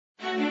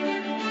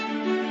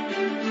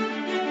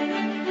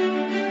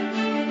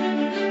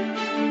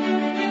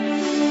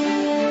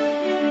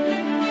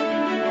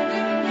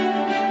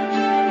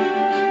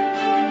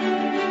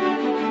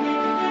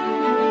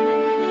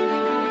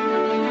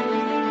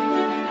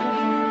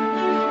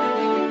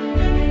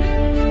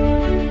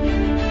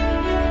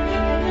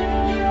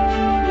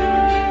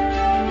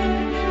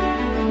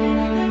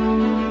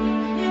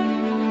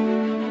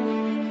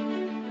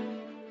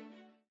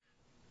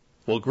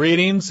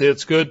greetings.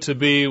 It's good to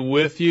be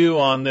with you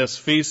on this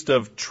Feast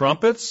of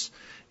Trumpets.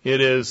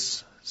 It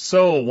is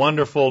so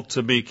wonderful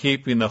to be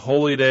keeping the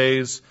holy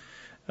days,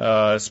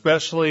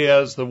 especially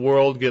as the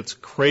world gets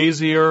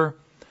crazier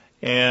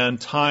and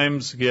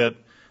times get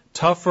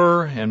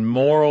tougher and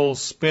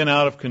morals spin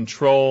out of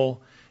control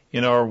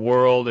in our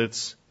world.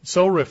 It's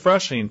so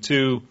refreshing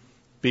to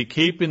be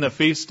keeping the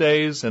feast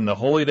days and the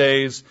holy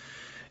days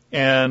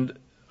and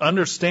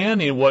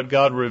understanding what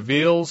God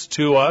reveals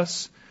to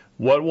us,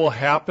 what will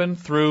happen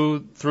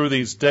through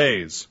these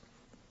days.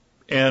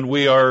 And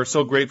we are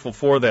so grateful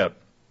for that.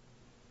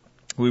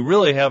 We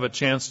really have a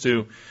chance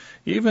to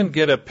even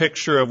get a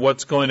picture of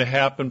what's going to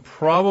happen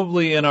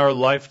probably in our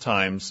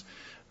lifetimes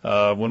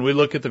when we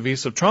look at the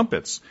Feast of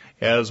Trumpets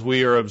as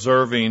we are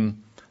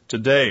observing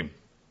today.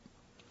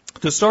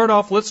 To start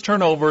off, let's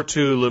turn over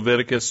to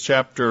Leviticus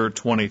chapter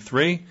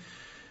 23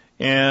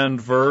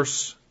 and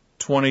verse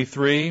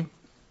 23.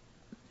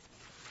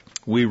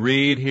 We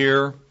read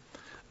here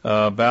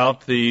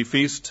about the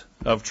Feast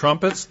of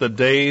Trumpets, the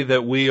day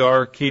that we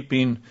are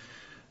keeping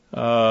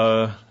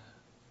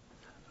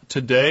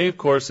today. Of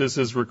course, this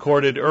is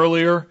recorded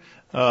earlier,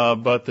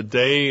 but the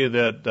day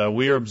that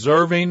we are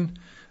observing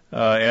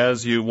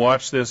as you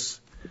watch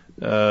this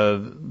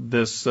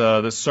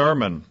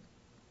sermon.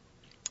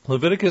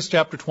 Leviticus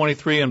chapter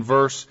 23 and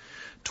verse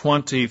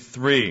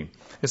 23.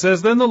 It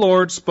says, "Then the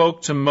Lord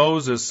spoke to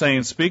Moses,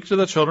 saying, Speak to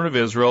the children of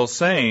Israel,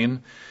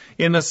 saying,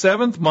 In the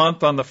 7th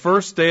month, on the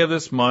 1st day of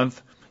this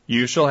month,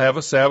 you shall have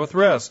a Sabbath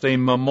rest, a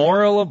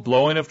memorial of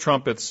blowing of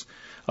trumpets,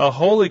 a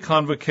holy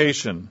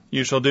convocation.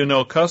 You shall do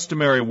no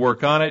customary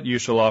work on it. You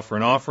shall offer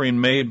an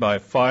offering made by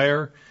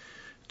fire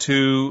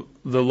to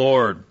the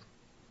Lord."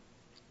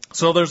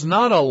 So there's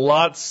not a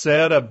lot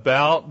said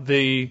about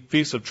the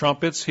Feast of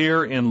Trumpets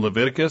here in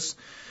Leviticus.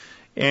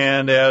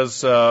 And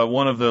as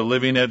one of the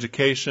Living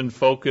Education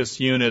Focus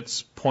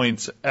units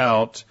points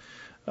out,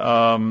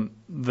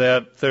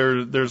 that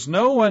there's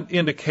no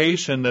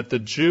indication that the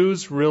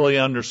Jews really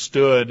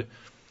understood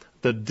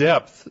the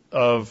depth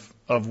of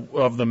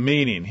the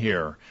meaning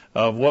here,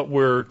 of what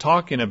we're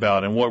talking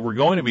about and what we're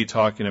going to be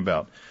talking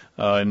about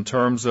in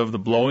terms of the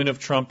blowing of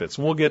trumpets.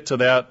 And we'll get to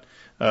that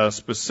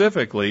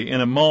specifically in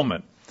a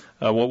moment.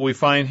 What we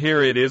find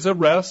here, it is a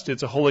rest,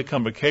 it's a holy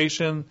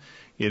convocation,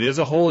 it is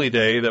a holy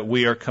day that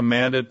we are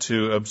commanded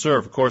to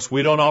observe. Of course,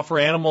 we don't offer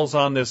animals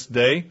on this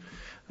day.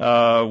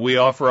 We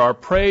offer our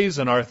praise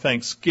and our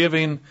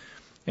thanksgiving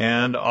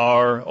and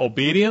our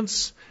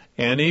obedience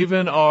and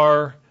even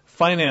our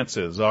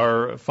finances,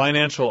 our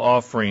financial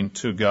offering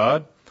to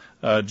God.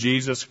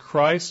 Jesus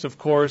Christ, of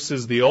course,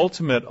 is the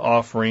ultimate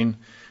offering,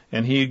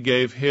 and He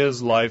gave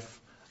His life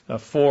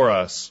for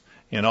us.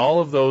 And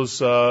all of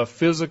those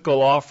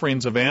physical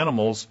offerings of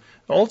animals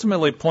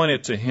ultimately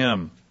pointed to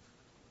Him.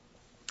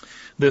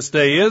 This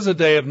day is a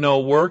day of no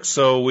work,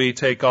 so we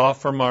take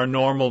off from our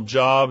normal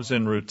jobs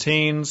and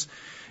routines,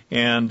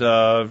 and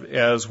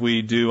as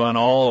we do on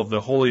all of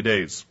the holy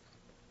days.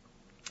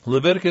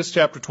 Leviticus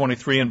chapter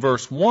 23 and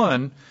verse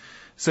 1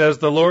 says,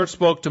 "The Lord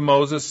spoke to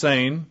Moses,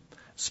 saying,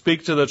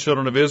 Speak to the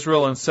children of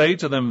Israel, and say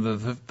to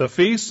them, The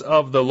feasts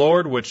of the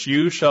Lord which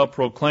you shall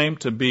proclaim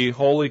to be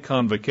holy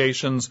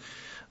convocations,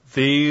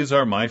 these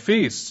are my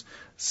feasts.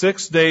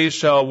 6 days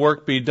shall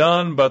work be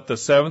done, but the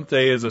 7th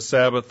day is a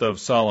Sabbath of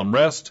solemn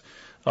rest,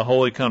 a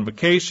holy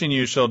convocation.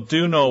 You shall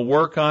do no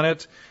work on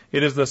it.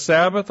 It is the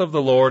Sabbath of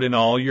the Lord in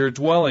all your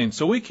dwellings."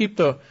 So we keep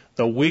the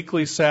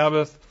weekly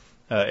Sabbath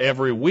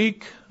every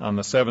week on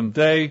the 7th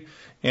day,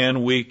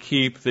 and we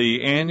keep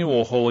the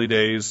annual holy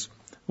days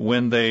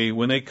when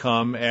they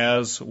come,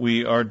 as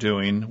we are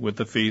doing with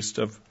the Feast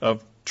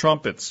of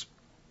Trumpets.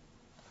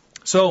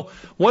 So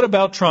what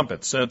about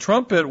trumpets? A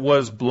trumpet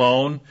was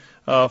blown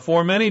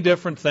for many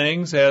different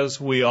things, as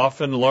we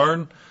often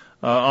learn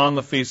on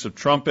the Feast of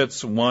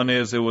Trumpets. One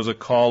is it was a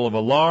call of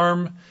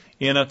alarm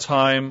in a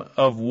time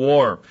of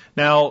war.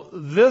 Now,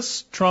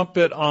 this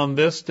trumpet on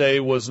this day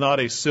was not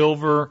a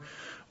silver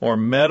or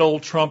metal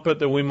trumpet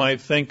that we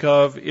might think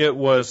of. It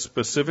was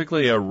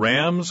specifically a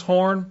ram's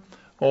horn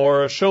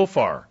or a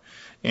shofar.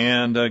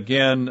 And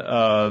again,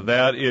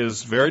 that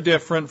is very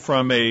different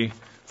from a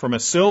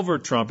silver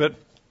trumpet.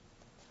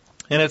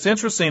 And it's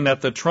interesting that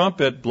the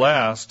trumpet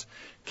blast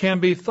can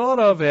be thought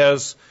of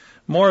as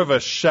more of a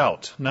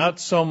shout, not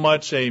so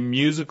much a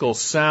musical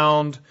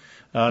sound,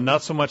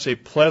 not so much a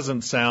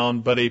pleasant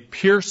sound, but a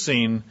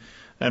piercing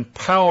and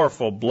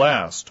powerful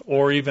blast,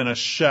 or even a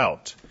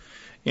shout.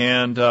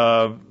 And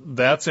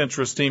that's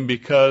interesting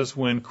because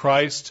when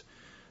Christ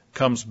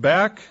comes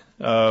back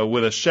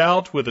with a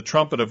shout, with the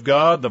trumpet of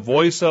God, the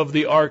voice of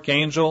the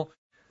archangel.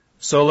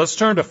 So let's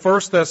turn to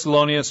 1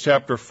 Thessalonians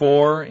chapter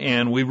 4,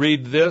 and we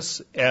read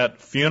this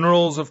at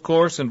funerals, of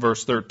course, in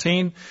verse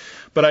 13.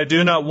 "But I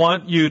do not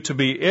want you to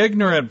be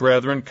ignorant,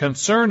 brethren,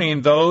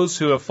 concerning those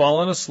who have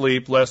fallen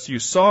asleep, lest you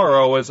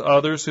sorrow as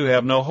others who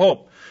have no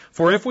hope.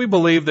 For if we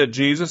believe that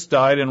Jesus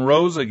died and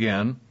rose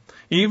again,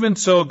 even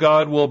so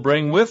God will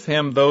bring with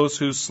Him those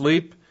who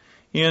sleep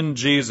in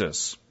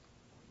Jesus."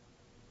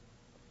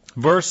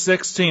 Verse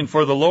 16,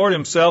 for the Lord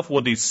himself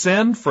will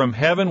descend from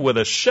heaven with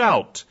a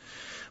shout,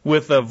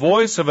 with the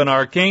voice of an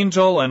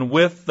archangel, and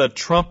with the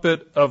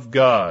trumpet of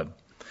God.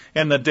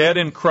 And the dead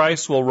in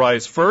Christ will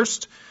rise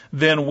first.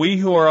 Then we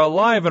who are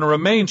alive and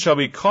remain shall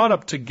be caught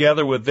up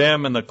together with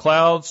them in the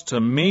clouds to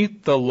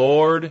meet the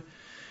Lord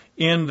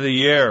in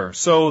the air.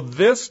 So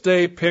this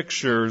day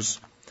pictures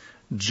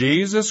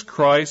Jesus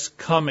Christ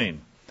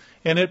coming.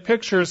 And it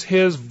pictures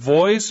his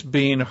voice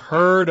being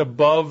heard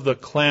above the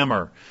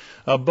clamor,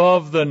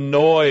 above the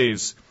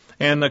noise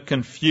and the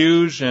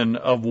confusion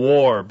of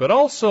war, but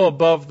also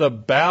above the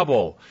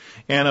babble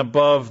and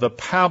above the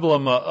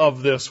pablum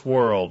of this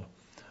world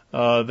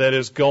that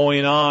is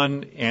going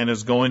on and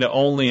is going to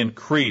only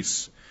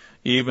increase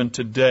even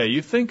today.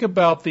 You think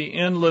about the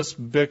endless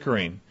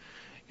bickering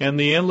and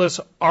the endless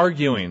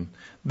arguing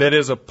that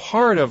is a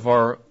part of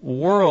our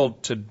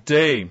world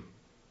today.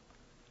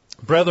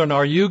 Brethren,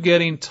 are you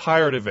getting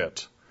tired of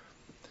it?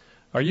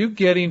 Are you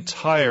getting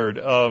tired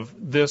of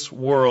this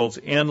world's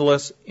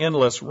endless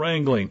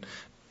wrangling?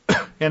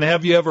 And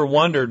have you ever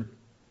wondered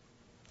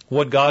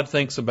what God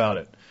thinks about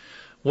it?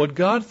 What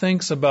God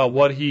thinks about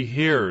what he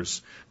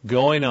hears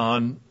going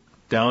on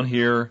down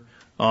here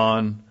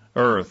on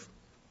earth.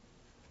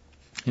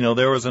 You know,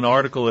 there was an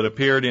article that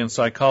appeared in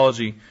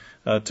Psychology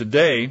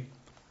Today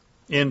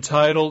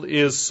entitled,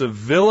 Is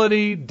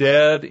Civility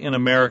Dead in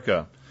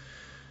America?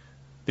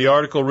 The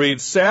article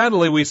reads,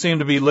 sadly, we seem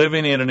to be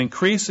living in an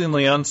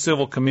increasingly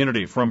uncivil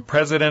community. From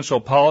presidential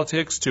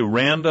politics to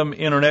random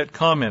internet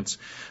comments,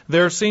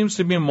 there seems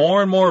to be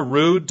more and more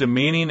rude,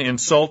 demeaning,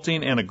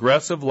 insulting, and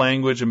aggressive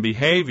language and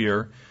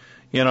behavior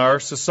in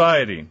our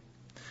society.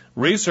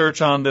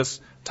 Research on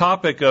this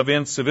topic of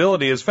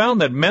incivility has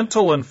found that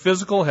mental and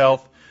physical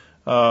health,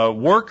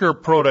 worker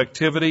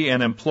productivity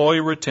and employee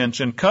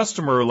retention,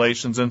 customer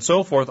relations, and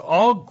so forth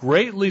all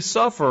greatly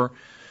suffer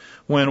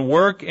when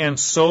work and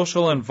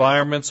social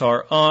environments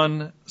are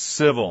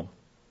uncivil.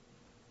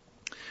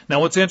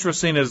 Now, what's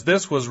interesting is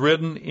this was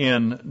written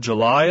in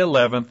July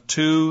 11th,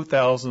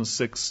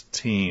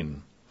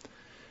 2016,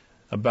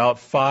 about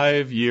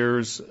 5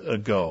 years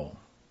ago.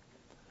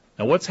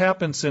 Now, what's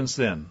happened since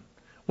then?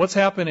 What's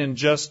happened in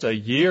just a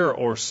year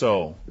or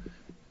so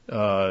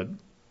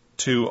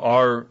to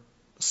our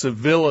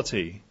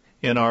civility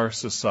in our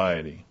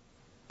society?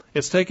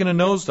 It's taken a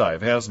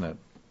nosedive, hasn't it?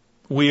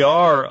 We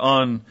are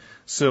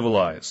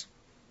uncivilized.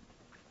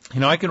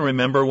 You know, I can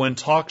remember when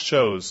talk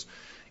shows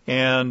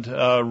and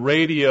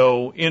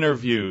radio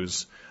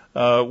interviews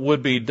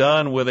would be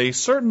done with a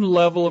certain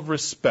level of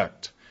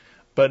respect.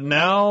 But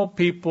now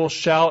people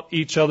shout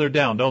each other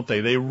down, don't they?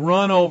 They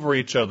run over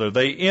each other.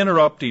 They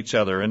interrupt each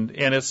other. And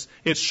it's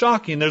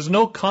shocking. There's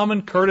no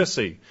common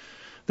courtesy.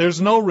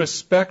 There's no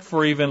respect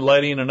for even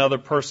letting another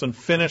person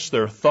finish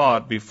their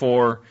thought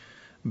before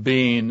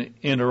being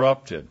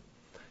interrupted.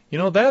 You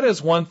know, that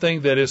is one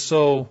thing that is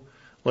so,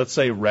 let's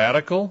say,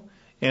 radical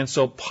and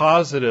so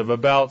positive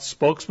about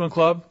Spokesman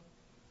Club.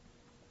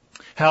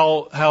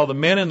 How the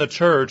men in the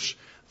church,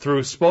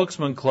 through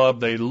Spokesman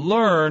Club, they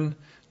learn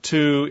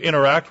to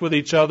interact with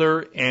each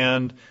other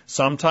and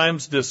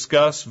sometimes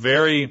discuss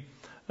very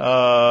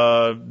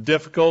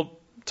difficult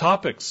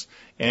topics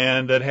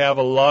and that have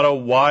a lot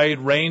of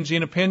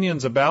wide-ranging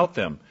opinions about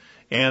them.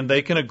 And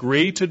they can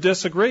agree to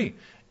disagree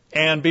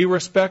and be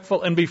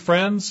respectful and be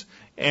friends.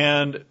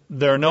 And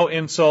there are no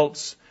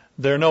insults,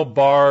 there are no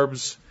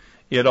barbs.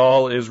 It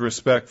all is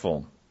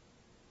respectful.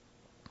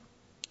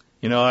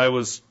 You know, I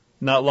was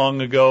not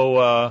long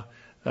ago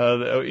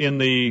in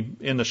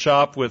the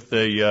shop with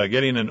the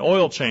getting an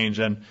oil change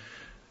and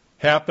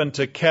happened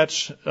to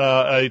catch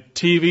a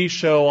TV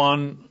show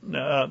on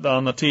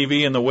the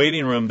TV in the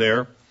waiting room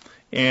there,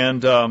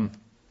 and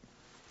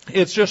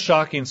it's just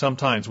shocking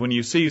sometimes when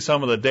you see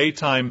some of the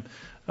daytime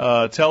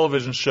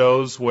television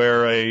shows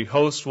where a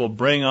host will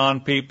bring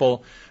on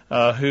people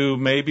who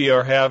maybe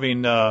are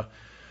having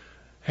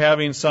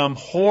some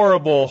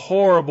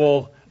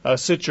horrible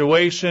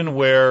situation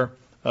where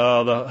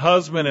the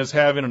husband is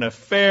having an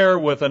affair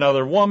with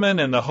another woman,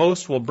 and the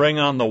host will bring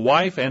on the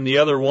wife and the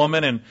other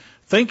woman, and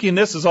thinking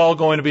this is all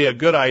going to be a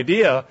good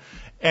idea,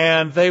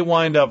 and they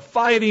wind up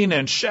fighting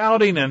and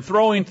shouting and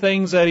throwing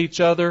things at each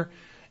other,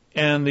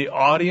 and the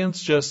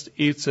audience just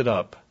eats it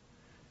up.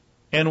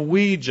 And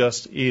we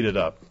just eat it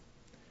up.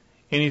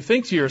 And you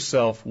think to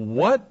yourself,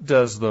 what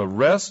does the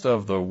rest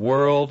of the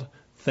world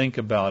think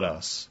about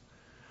us?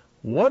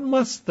 How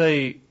must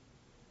they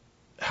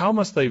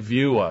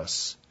view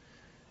us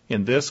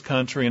in this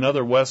country and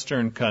other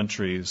Western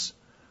countries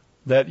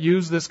that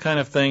use this kind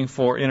of thing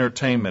for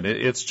entertainment?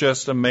 It's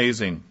just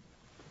amazing.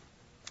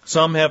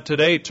 Some have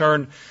today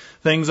turned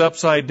things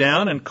upside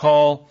down and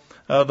call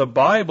the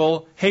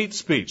Bible hate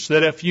speech.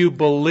 That if you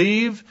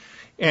believe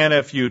and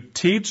if you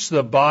teach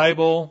the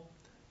Bible,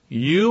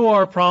 you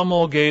are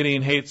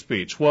promulgating hate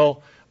speech.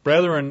 Well,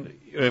 brethren,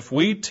 if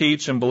we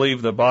teach and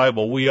believe the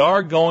Bible, we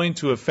are going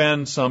to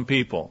offend some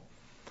people,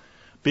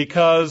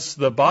 because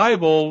the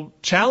Bible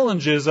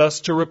challenges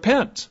us to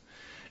repent,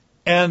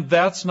 and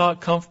that's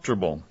not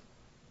comfortable.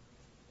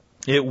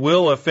 It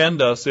will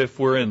offend us if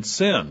we're in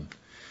sin.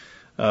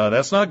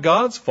 That's not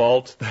God's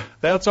fault.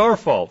 That's our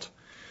fault.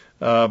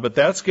 But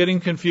that's getting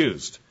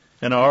confused.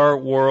 And our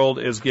world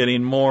is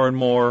getting more and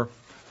more,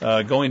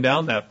 going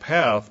down that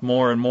path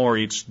more and more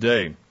each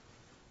day.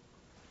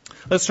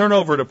 Let's turn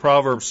over to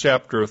Proverbs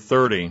chapter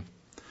 30.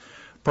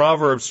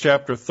 Proverbs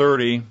chapter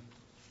 30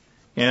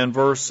 and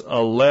verse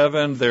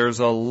 11. There's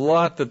a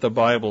lot that the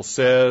Bible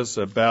says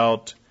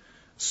about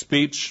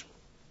speech,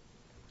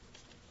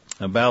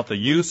 about the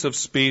use of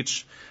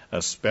speech,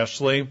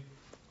 especially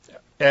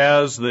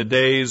as the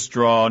days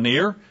draw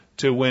near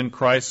to when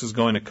Christ is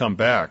going to come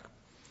back.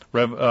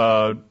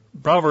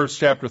 Proverbs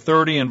chapter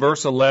 30 and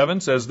verse 11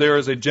 says, there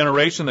is a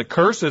generation that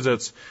curses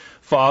its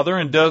father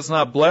and does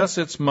not bless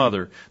its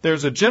mother.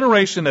 There's a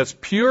generation that's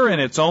pure in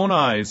its own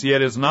eyes,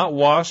 yet is not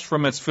washed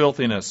from its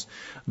filthiness.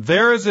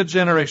 There is a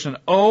generation,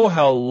 oh,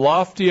 how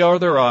lofty are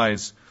their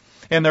eyes,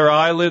 and their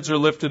eyelids are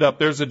lifted up.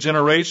 There's a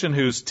generation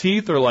whose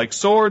teeth are like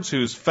swords,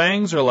 whose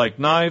fangs are like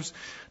knives,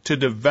 to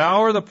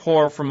devour the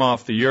poor from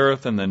off the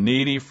earth and the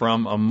needy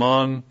from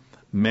among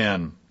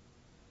men.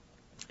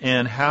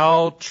 And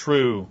how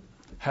true,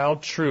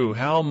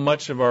 how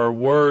much of our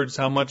words,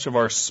 how much of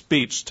our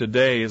speech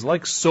today is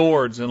like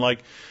swords and like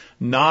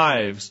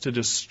knives to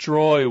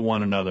destroy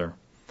one another.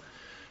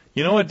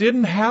 You know, it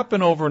didn't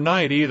happen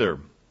overnight either.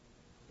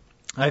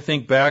 I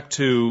think back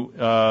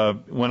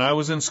to when I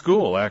was in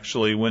school,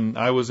 actually, when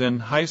I was in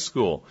high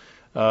school.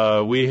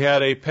 We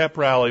had a pep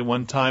rally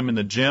one time in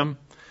the gym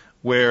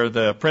where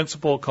the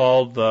principal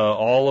called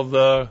all of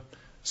the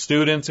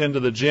students into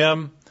the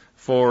gym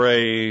for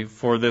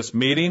this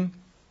meeting.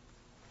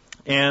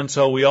 And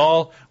so we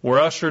all were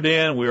ushered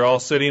in. We were all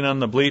sitting on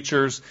the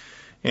bleachers.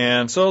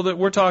 And so that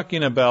we're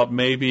talking about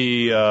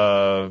maybe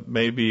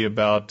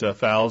about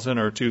 1,000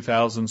 or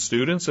 2,000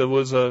 students. It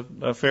was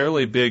a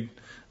fairly big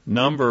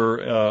number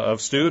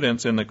of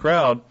students in the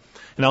crowd.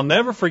 And I'll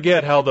never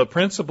forget how the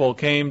principal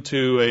came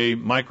to a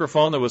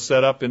microphone that was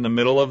set up in the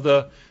middle of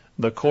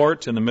the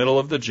court, in the middle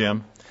of the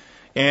gym.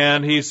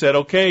 And he said,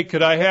 okay,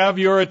 could I have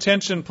your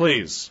attention,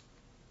 please?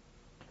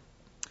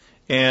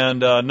 And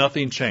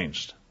nothing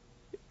changed.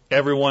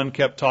 Everyone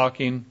kept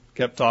talking,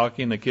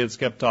 the kids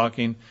kept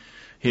talking.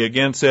 He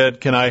again said,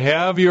 can I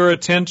have your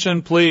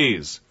attention,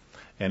 please?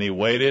 And he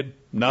waited.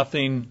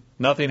 Nothing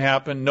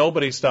happened.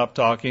 Nobody stopped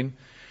talking.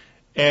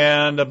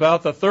 And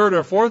about the third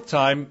or fourth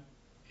time,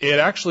 it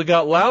actually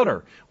got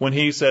louder when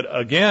he said,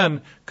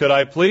 again, could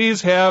I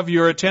please have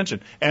your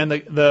attention? And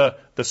the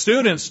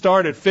students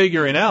started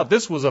figuring out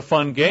this was a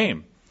fun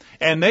game.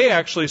 And they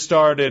actually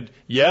started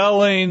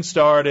yelling,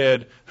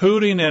 started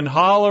hooting and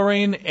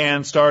hollering,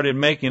 and started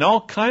making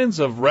all kinds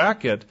of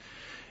racket.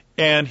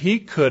 And he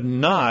could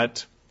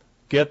not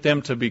get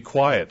them to be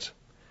quiet.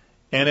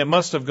 And it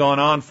must have gone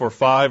on for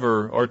 5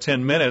 or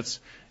 10 minutes.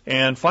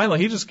 And finally,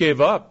 he just gave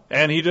up,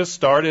 and he just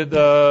started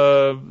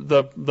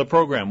the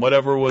program,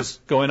 whatever was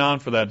going on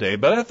for that day.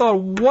 But I thought,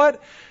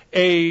 what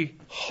a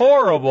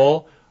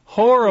horrible,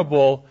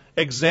 horrible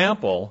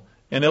example,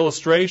 an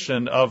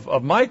illustration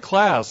of my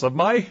class, of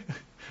my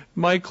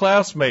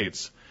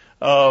classmates,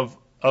 of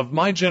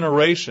my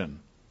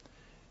generation.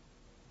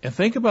 And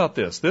think about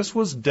this. This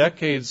was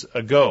decades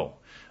ago.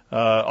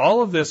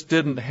 All of this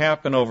didn't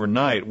happen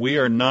overnight. We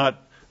are not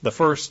the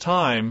first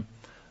time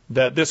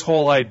that this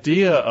whole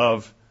idea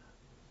of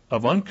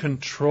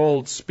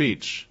uncontrolled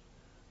speech,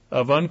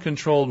 of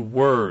uncontrolled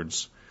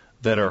words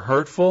that are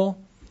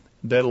hurtful,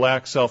 that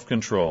lack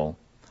self-control,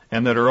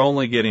 and that are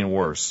only getting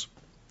worse.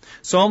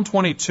 Psalm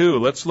 22,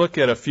 let's look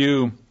at a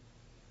few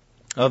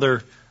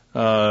other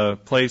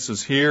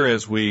places here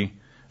as we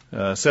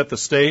set the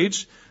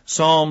stage.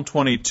 Psalm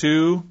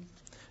 22,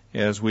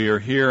 as we are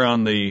here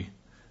on the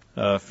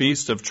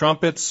Feast of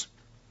Trumpets.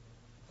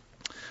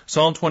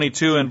 Psalm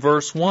 22 and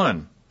verse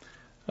 1.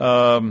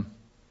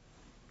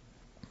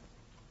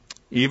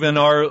 Even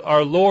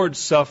our Lord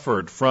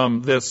suffered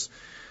from this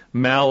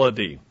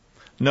malady.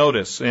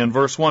 Notice in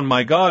verse 1,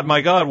 my God,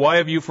 why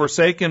have you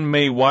forsaken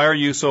me? Why are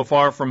you so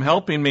far from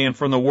helping me and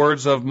from the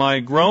words of my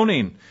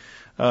groaning?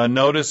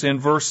 Notice in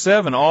verse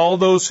 7, all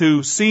those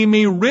who see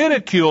me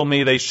ridicule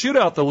me. They shoot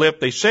out the lip,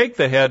 they shake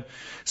the head,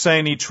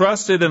 saying, he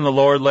trusted in the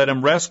Lord. Let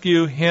him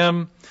rescue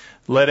him.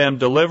 Let him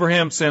deliver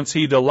him, since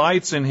he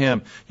delights in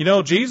him. You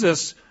know,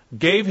 Jesus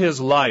gave his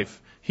life.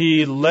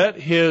 He let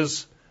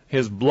his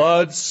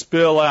blood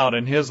spill out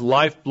and his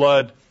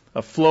lifeblood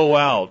flow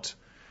out.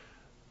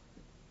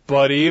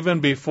 But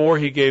even before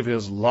he gave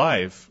his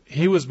life,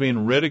 he was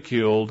being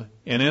ridiculed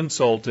and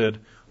insulted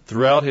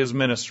throughout his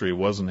ministry,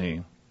 wasn't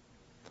he?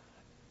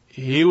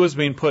 He was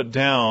being put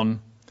down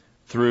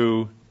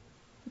through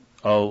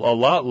a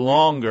lot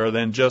longer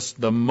than just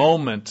the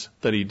moment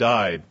that he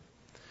died.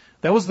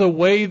 That was the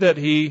way that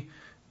he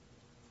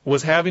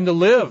was having to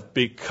live,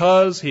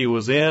 because he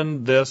was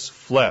in this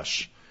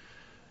flesh.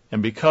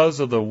 And because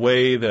of the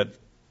way that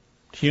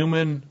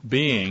human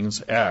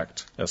beings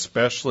act,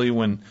 especially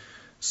when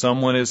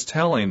someone is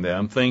telling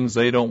them things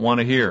they don't want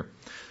to hear.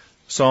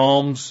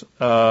 Psalms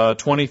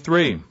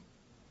 23.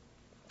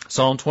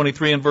 Psalm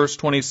 23 and verse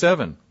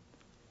 27.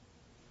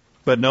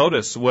 But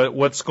notice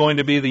what's going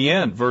to be the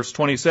end. Verse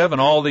 27,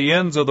 all the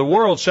ends of the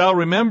world shall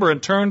remember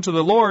and turn to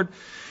the Lord,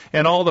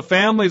 and all the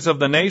families of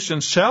the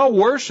nations shall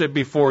worship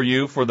before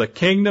you, for the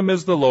kingdom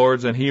is the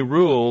Lord's, and he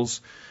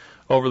rules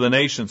over the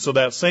nations. So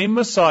that same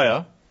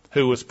Messiah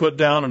who was put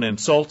down and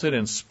insulted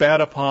and spat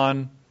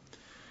upon,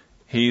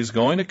 he's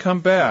going to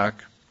come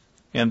back,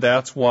 and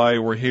that's why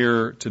we're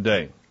here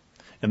today.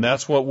 And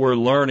that's what we're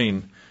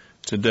learning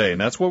today.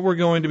 And that's what we're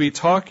going to be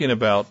talking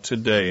about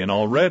today, and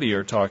already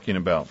are talking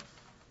about.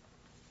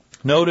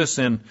 Notice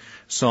in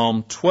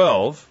Psalm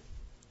 12,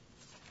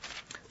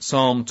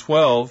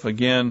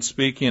 again,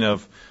 speaking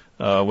of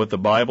what the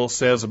Bible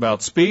says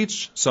about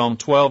speech, Psalm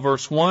 12,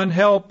 verse 1,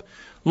 help,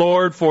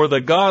 Lord, for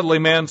the godly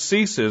man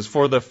ceases,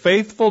 for the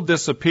faithful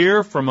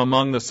disappear from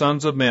among the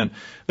sons of men.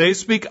 They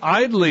speak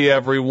idly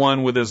every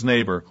one with his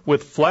neighbor.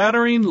 With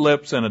flattering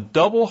lips and a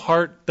double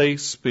heart they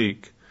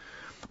speak.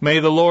 May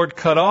the Lord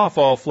cut off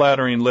all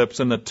flattering lips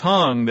and the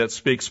tongue that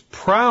speaks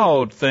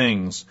proud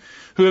things,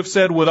 who have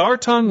said, with our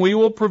tongue we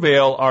will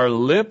prevail, our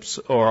lips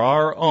are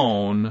our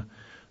own.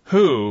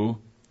 Who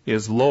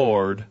is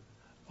Lord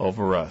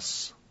over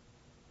us?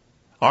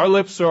 Our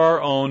lips are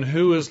our own.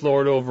 Who is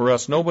Lord over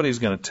us? Nobody's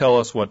going to tell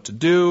us what to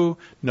do.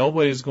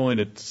 Nobody's going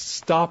to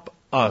stop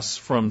us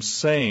from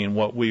saying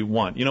what we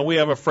want. You know, we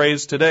have a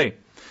phrase today.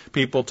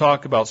 People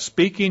talk about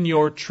speaking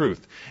your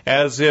truth,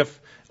 as if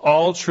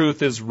all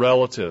truth is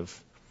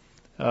relative.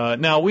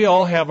 Now, we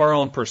all have our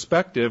own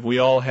perspective. We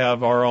all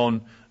have our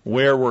own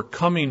where we're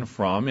coming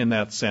from in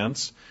that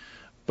sense.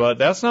 But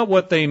that's not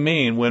what they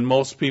mean when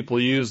most people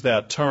use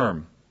that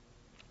term.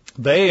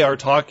 They are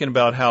talking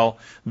about how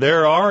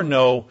there are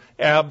no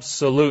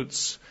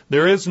absolutes.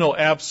 There is no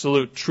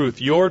absolute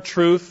truth. Your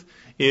truth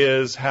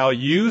is how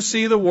you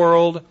see the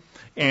world,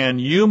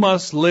 and you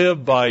must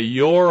live by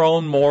your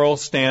own moral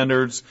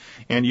standards,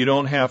 and you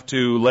don't have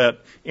to let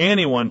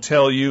anyone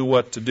tell you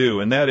what to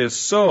do. And that is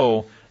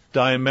so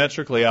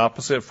diametrically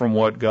opposite from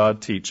what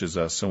God teaches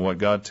us and what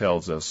God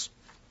tells us.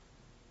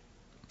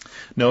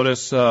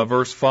 Notice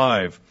verse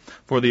 5.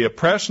 For the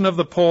oppression of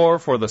the poor,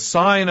 for the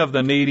sign of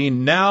the needy,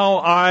 now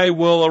I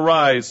will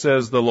arise,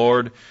 says the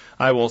Lord.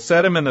 I will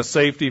set him in the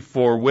safety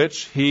for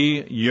which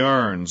he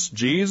yearns.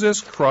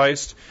 Jesus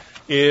Christ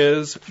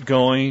is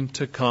going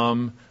to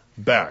come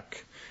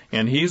back.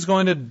 And he's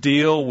going to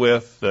deal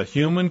with the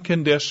human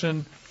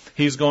condition.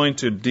 He's going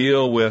to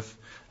deal with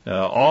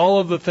all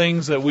of the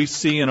things that we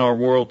see in our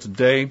world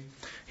today.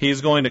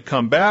 He's going to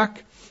come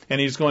back, and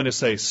he's going to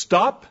say,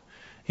 stop.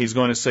 He's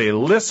going to say,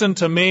 listen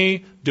to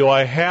me. Do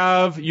I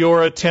have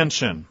your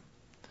attention?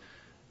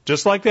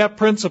 Just like that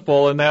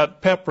principal in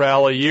that pep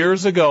rally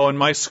years ago in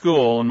my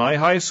school, in my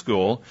high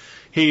school,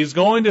 he's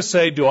going to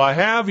say, do I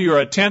have your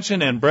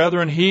attention? And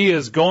brethren, he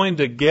is going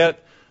to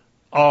get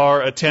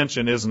our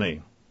attention, isn't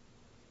he?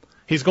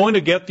 He's going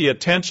to get the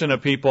attention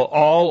of people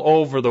all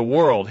over the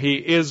world. He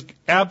is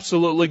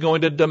absolutely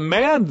going to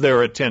demand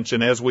their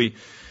attention as we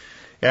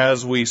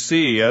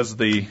see, as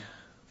the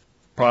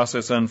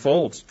process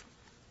unfolds.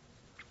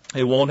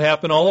 It won't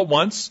happen all at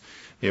once.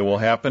 It will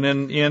happen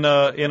in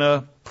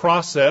a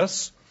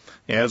process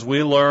as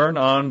we learn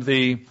on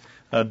the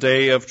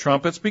Day of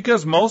Trumpets,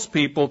 because most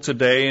people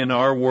today in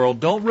our world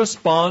don't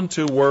respond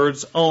to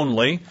words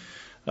only.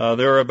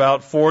 There are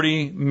about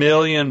 40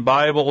 million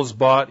Bibles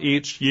bought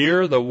each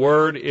year. The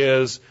Word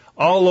is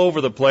all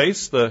over the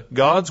place,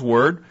 God's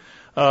Word.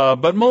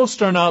 But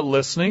most are not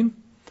listening.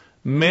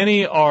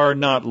 Many are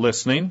not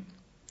listening.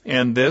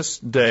 And this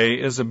day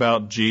is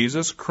about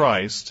Jesus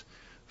Christ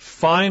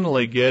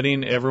finally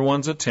getting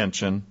everyone's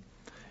attention,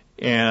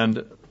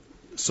 and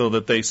so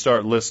that they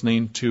start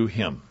listening to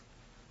him.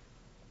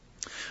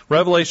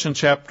 Revelation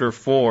chapter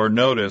 4,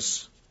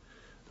 notice,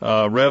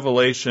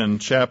 Revelation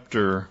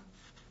chapter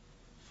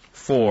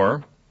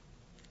 4.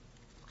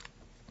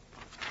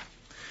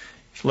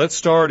 Let's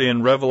start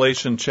in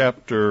Revelation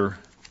chapter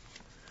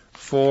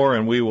 4,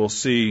 and we will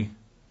see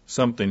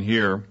something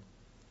here.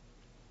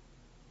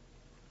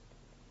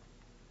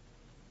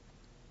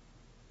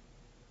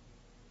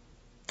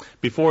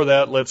 Before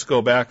that, let's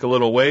go back a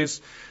little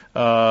ways.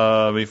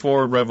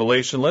 Before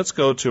Revelation, let's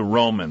go to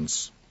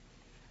Romans.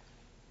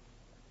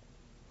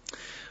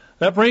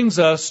 That brings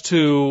us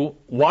to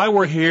why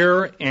we're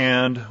here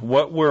and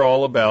what we're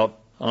all about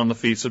on the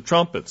Feast of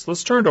Trumpets.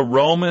 Let's turn to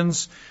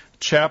Romans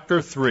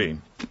chapter 3.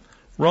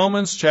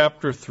 Romans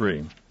chapter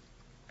 3.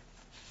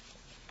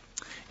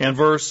 And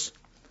verse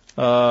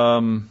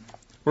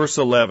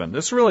 11.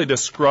 This really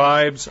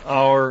describes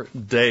our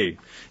day,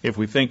 if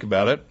we think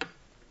about it.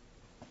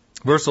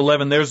 Verse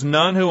 11, there's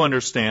none who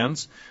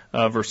understands.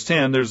 Verse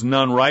 10, there's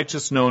none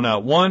righteous, no,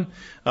 not one.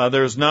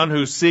 There's none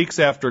who seeks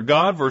after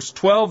God. Verse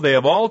 12, they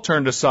have all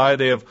turned aside.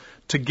 They have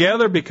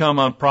together become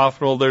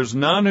unprofitable. There's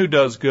none who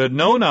does good,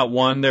 no, not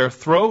one. Their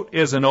throat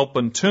is an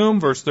open tomb.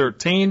 Verse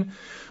 13,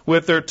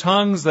 with their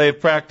tongues they've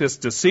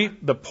practiced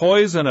deceit. The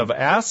poison of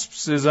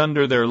asps is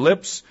under their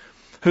lips,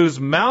 whose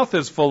mouth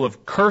is full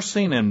of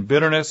cursing and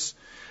bitterness.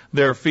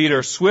 Their feet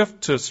are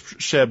swift to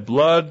shed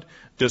blood.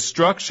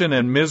 Destruction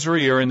and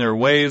misery are in their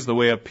ways. The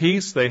way of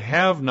peace they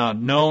have not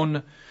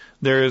known.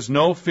 There is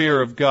no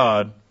fear of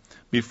God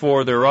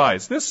before their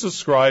eyes. This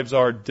describes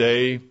our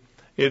day.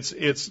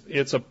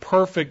 It's a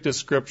perfect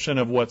description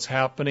of what's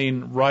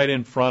happening right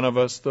in front of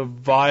us. The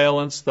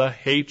violence, the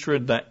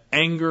hatred, the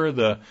anger,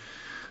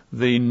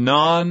 the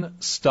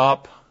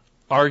non-stop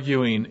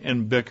arguing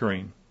and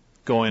bickering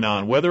going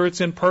on, whether it's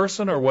in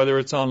person or whether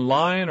it's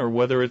online or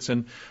whether it's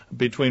in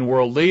between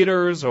world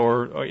leaders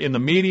or in the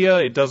media,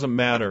 it doesn't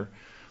matter.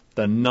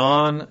 The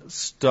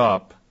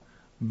non-stop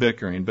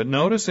bickering. But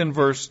notice in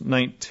verse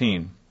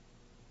 19.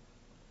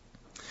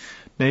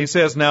 Now he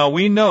says, now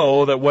we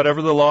know that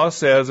whatever the law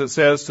says, it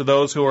says to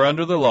those who are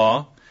under the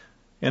law.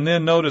 And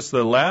then notice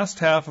the last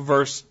half of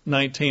verse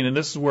 19, and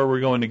this is where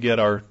we're going to get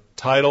our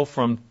title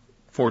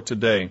for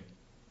today.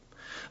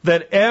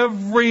 That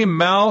every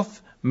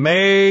mouth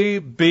may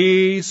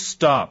be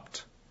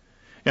stopped,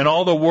 and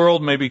all the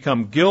world may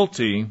become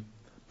guilty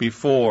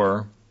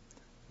before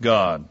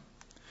God.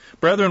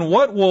 Brethren,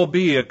 what will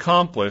be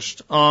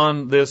accomplished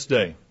on this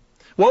day?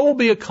 What will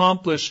be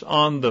accomplished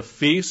on the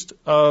Feast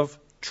of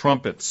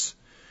Trumpets?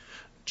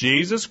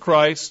 Jesus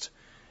Christ,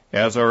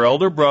 as our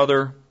elder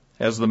brother,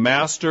 as the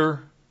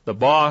master, the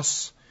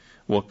boss,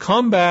 will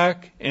come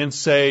back and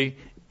say,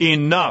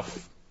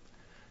 enough.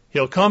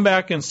 He'll come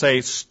back and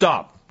say,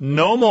 stop,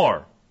 no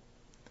more.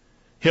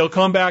 He'll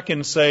come back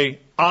and say,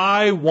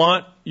 I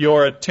want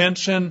your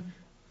attention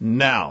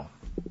now.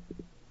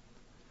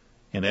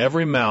 And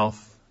every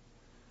mouth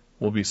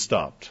will be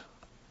stopped.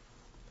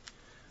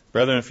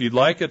 Brethren, if you'd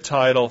like a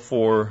title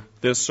for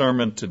this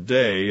sermon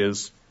today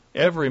is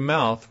every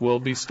mouth will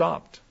be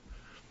stopped.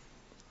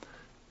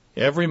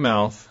 Every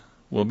mouth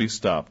will be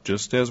stopped,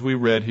 just as we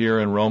read here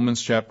in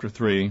Romans chapter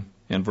 3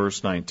 and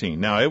verse 19.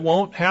 Now, it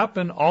won't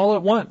happen all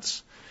at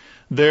once.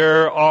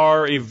 There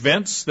are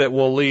events that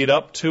will lead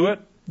up to it.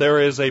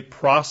 There is a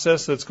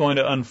process that's going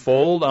to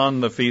unfold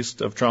on the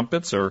Feast of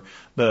Trumpets, or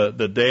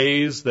the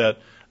days that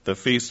the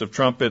Feast of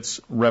Trumpets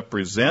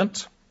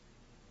represent.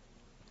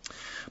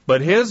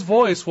 But his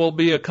voice will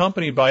be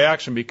accompanied by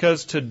action,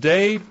 because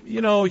today,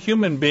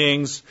 human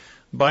beings,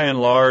 by and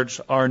large,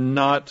 are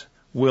not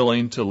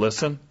willing to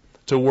listen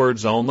to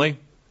words only.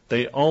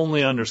 They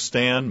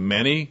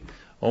many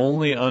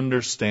only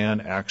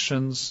understand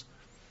actions.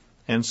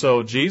 And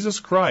so Jesus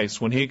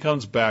Christ, when he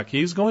comes back,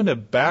 he's going to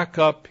back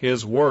up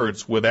his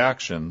words with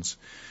actions,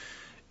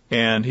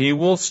 and he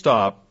will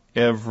stop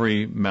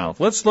every mouth.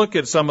 Let's look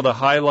at some of the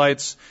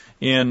highlights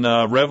in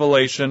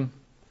Revelation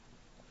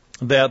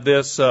that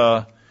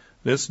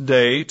this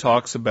day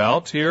talks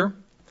about here.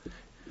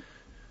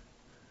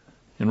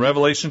 In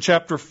Revelation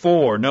chapter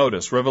 4,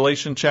 notice,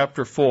 Revelation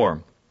chapter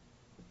 4.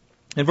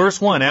 In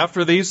verse 1,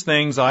 after these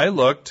things I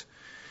looked,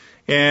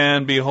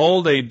 and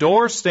behold, a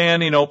door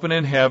standing open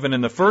in heaven,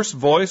 and the first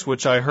voice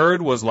which I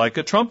heard was like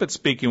a trumpet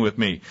speaking with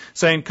me,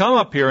 saying, come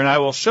up here, and I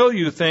will show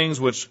you things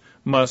which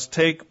must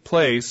take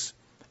place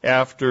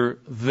after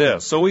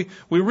this. So we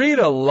read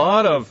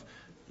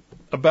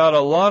about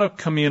a lot of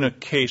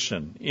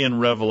communication in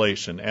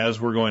Revelation, as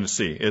we're going to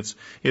see.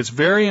 It's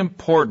very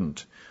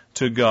important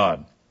to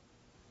God.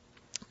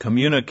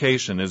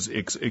 Communication is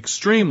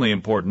extremely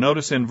important.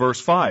 Notice in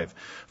verse 5,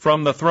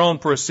 from the throne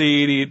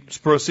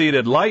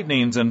proceeded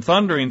lightnings and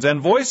thunderings and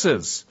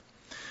voices.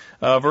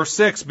 Verse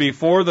 6,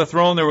 before the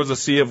throne there was a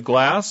sea of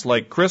glass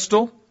like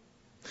crystal.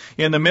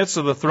 In the midst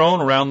of the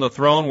throne, around the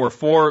throne, were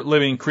 4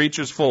 living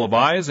creatures full of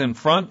eyes in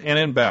front and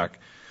in back.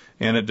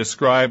 And it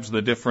describes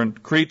the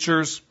different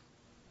creatures.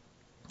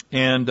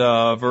 And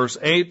verse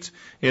 8,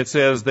 it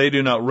says, they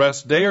do not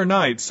rest day or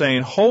night,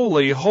 saying,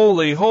 holy,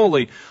 holy,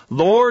 holy,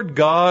 Lord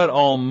God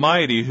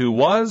Almighty, who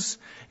was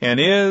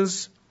and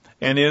is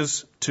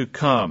to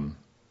come.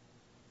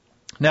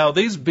 Now,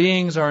 these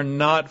beings are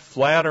not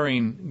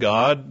flattering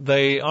God.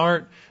 They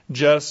aren't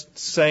just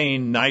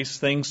saying nice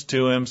things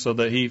to him so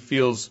that he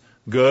feels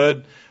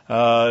good.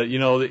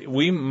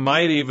 We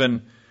might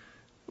even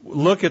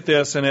look at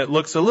this and it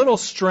looks a little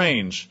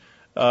strange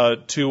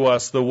to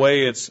us the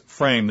way it's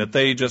framed, that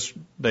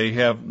they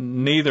have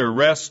neither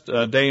rest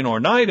day nor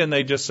night, and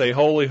they just say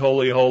holy,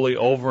 holy, holy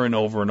over and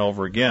over and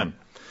over again.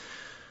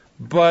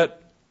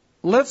 But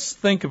let's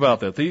think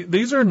about that.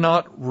 These are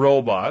not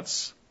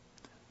robots.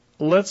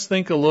 Let's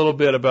think a little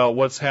bit about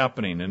what's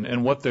happening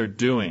and what they're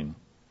doing.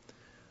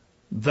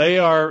 They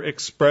are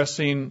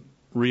expressing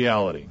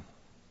reality.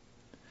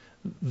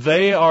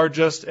 They are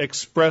just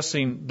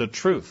expressing the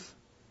truth.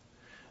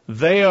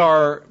 They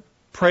are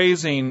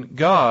praising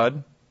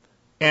God,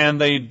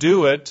 and they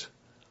do it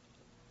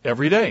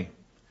every day.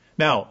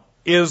 Now,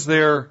 is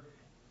there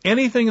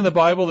anything in the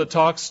Bible that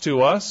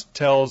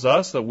tells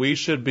us that we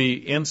should be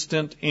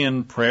instant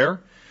in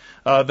prayer,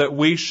 that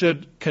we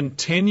should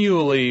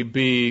continually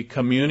be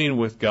communing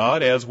with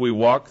God as we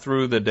walk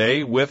through the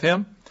day with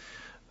him?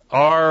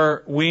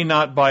 Are we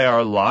not by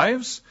our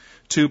lives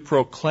to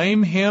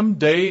proclaim him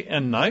day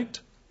and night?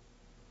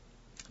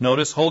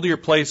 Notice, hold your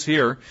place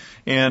here,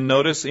 and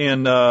notice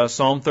in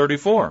Psalm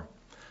 34.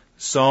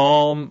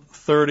 Psalm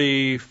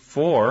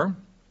 34,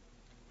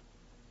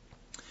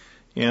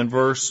 and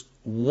verse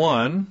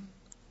 1.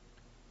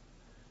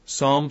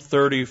 Psalm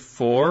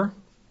 34,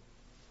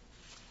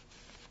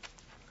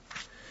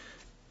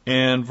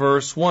 in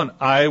verse 1,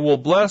 I will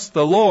bless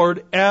the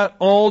Lord at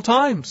all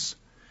times.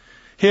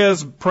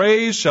 His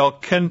praise shall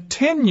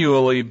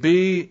continually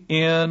be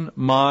in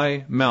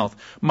my mouth.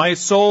 My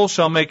soul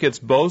shall make its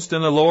boast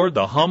in the Lord.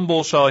 The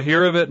humble shall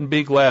hear of it and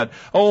be glad.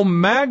 Oh,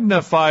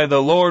 magnify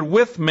the Lord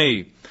with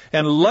me,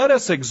 and let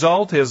us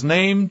exalt his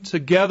name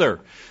together.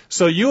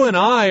 So you and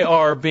I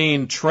are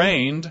being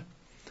trained.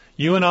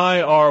 You and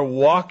I are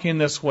walking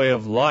this way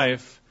of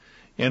life.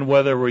 And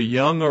whether we're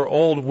young or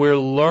old, we're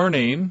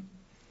learning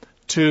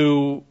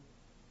to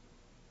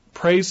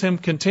praise him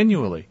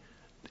continually.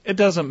 It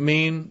doesn't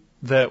mean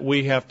that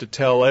we have to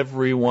tell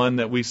everyone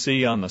that we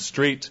see on the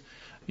street,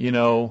 praise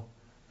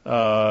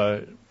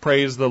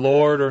the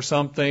Lord or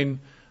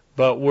something,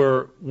 but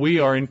we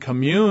are in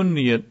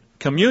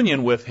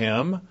communion with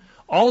him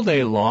all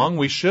day long.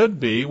 We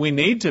should be, we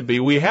need to be,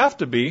 we have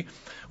to be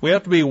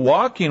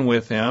walking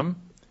with him,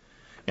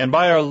 and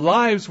by our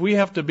lives we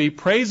have to be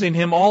praising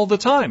him all the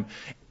time.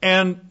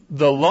 And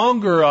the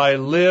longer I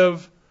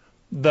live,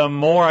 the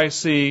more I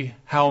see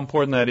how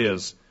important that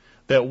is,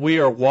 that we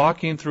are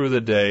walking through the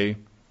day.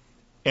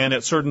 And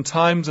at certain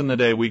times in the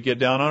day, we get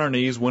down on our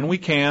knees when we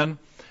can,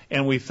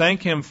 and we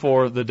thank him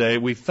for the day.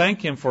 We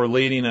thank him for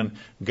leading and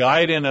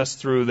guiding us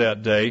through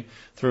that day,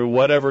 through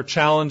whatever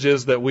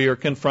challenges that we are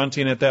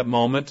confronting at that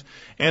moment.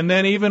 And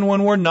then even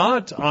when we're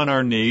not on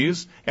our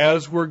knees,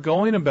 as we're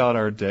going about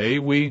our day,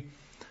 we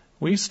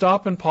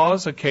stop and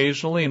pause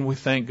occasionally, and we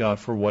thank God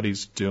for what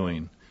he's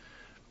doing.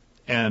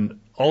 And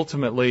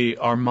ultimately,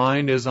 our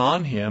mind is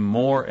on him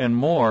more and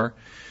more.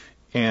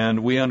 And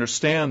we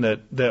understand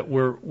that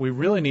we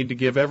really need to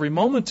give every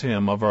moment to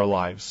him of our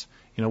lives.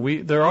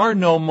 There are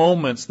no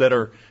moments that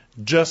are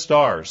just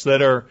ours,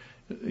 that are,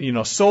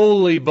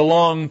 solely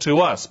belong to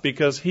us,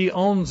 because he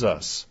owns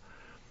us.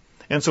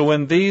 And so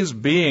when these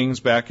beings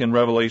back in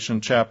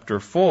Revelation chapter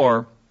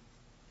 4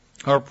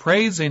 are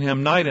praising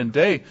him night and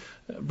day,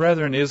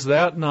 brethren, is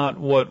that not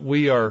what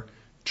we are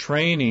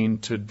training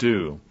to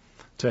do?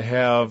 To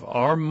have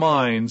our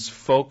minds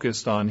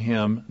focused on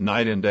him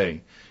night and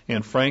day.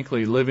 And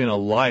frankly, living a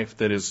life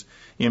that is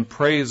in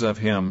praise of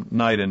him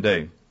night and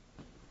day.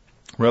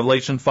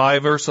 Revelation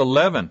 5, verse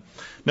 11.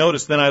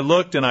 Notice, then I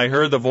looked and I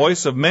heard the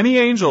voice of many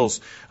angels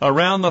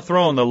around the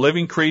throne, the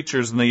living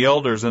creatures and the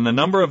elders, and the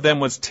number of them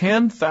was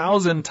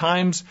 10,000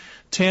 times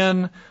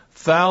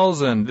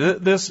 10,000.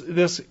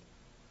 This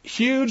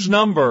huge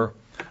number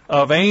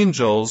of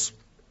angels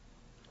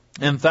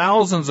and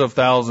thousands of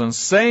thousands,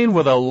 saying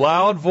with a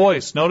loud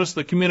voice, notice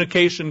the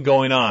communication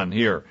going on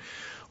here,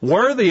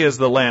 worthy is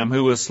the Lamb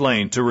who was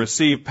slain to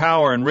receive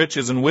power and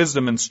riches and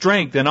wisdom and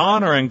strength and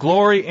honor and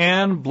glory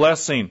and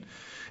blessing.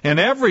 And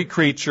every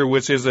creature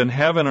which is in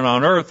heaven and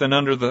on earth and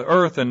under the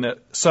earth and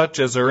such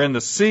as are in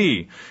the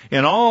sea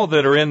and all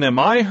that are in them,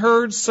 I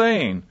heard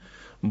saying,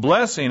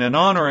 blessing and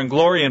honor and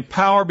glory and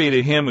power be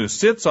to him who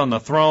sits on the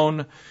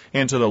throne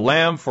and to the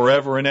Lamb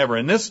forever and ever.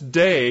 And this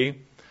day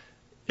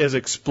is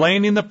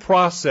explaining the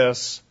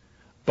process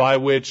by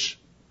which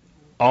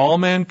all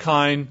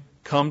mankind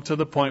come to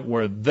the point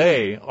where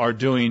they are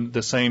doing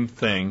the same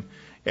thing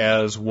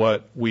as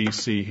what we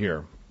see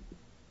here.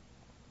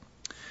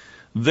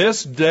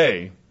 This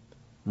day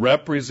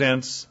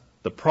represents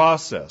the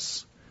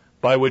process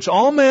by which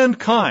all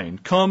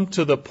mankind come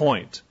to the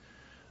point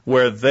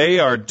where they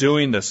are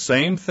doing the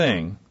same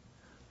thing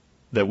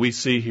that we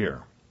see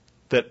here,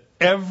 that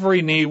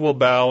every knee will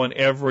bow and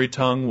every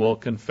tongue will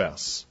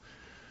confess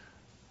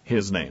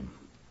his name.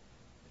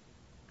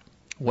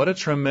 What a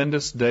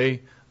tremendous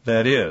day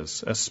that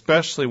is,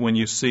 especially when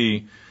you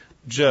see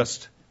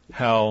just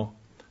how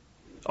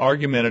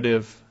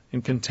argumentative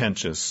and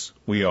contentious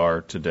we are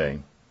today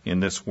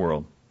in this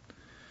world.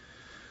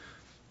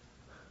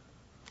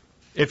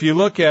 If you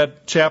look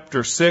at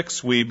chapter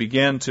 6, we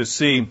begin to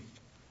see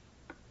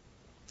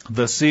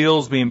the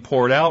seals being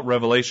poured out.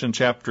 Revelation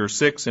chapter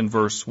 6 in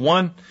verse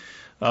 1.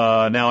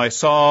 Now I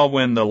saw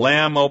when the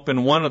Lamb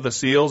opened one of the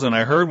seals, and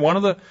I heard one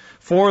of the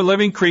four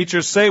living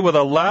creatures say with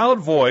a loud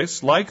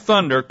voice, like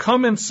thunder,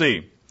 come and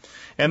see.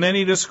 And then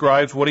he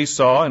describes what he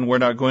saw, and we're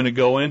not going to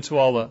go into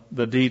all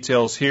the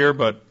details here,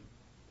 but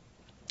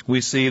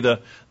we see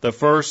the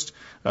first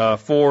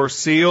four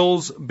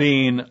seals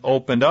being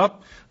opened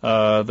up.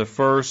 The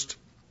first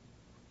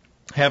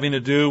having to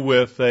do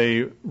with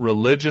a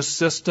religious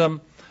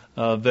system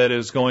that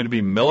is going to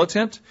be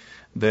militant,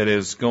 that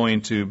is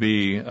going to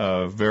be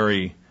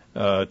to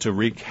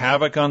wreak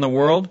havoc on the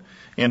world.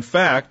 In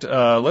fact,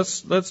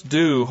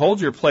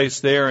 hold your place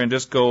there and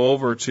just go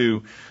over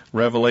to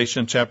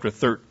Revelation chapter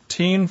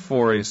 13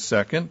 for a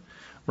second.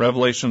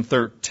 Revelation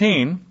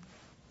 13,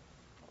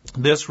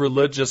 this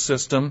religious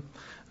system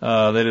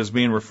that is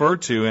being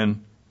referred to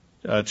in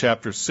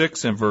chapter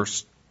 6 and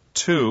verse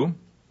 2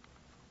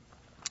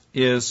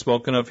 is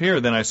spoken of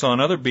here. Then I saw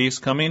another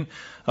beast coming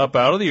up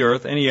out of the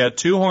earth, and he had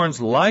two horns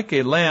like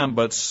a lamb,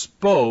 but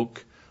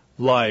spoke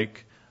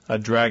like a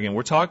dragon.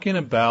 We're talking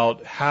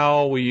about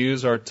how we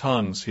use our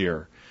tongues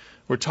here.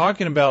 We're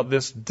talking about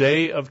this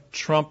day of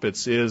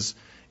trumpets is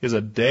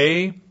a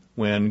day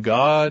when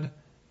God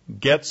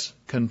gets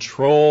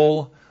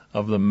control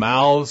of the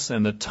mouths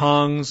and the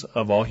tongues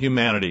of all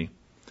humanity,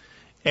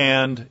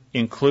 and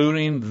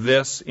including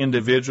this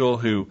individual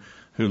who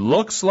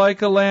looks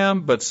like a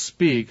lamb but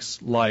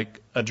speaks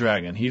like a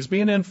dragon. He's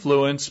being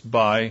influenced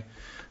by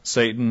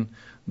Satan,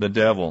 the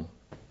devil.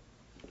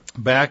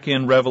 Back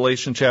in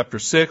Revelation chapter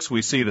 6,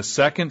 we see the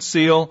second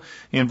seal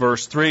in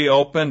verse 3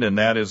 opened, and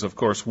that is, of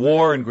course,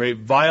 war and great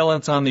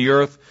violence on the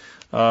earth.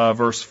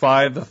 Verse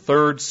 5, the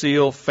third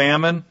seal,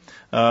 famine.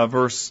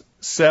 Verse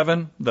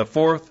 7, the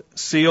fourth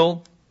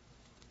seal,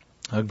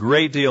 a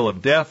great deal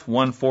of death.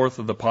 1/4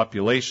 of the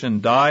population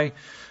die.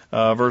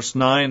 Verse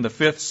 9, the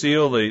fifth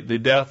seal, the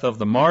death of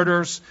the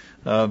martyrs.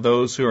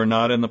 Those who are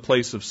not in the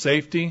place of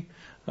safety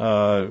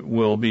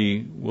will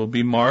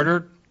be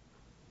martyred.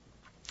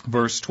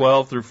 Verse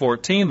 12 through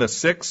 14, the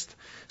sixth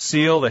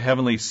seal, the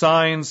heavenly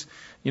signs.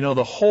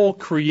 The whole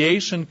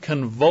creation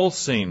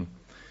convulsing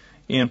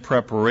in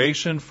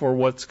preparation for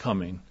what's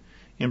coming,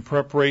 in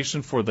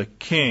preparation for the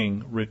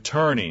King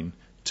returning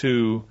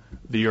to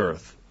the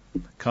earth,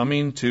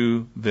 coming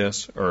to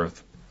this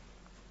earth.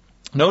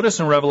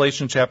 Notice in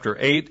Revelation chapter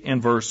 8 and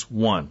verse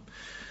 1.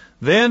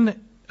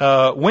 Then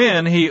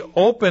when he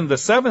opened the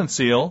seventh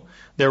seal,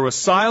 there was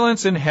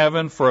silence in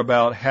heaven for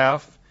about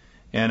half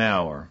an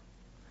hour.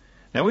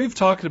 Now, we've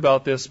talked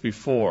about this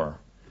before,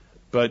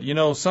 but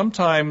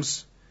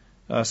sometimes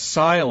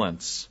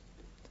silence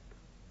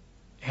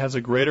has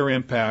a greater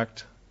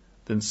impact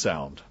than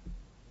sound.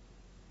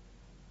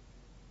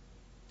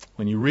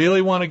 When you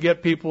really want to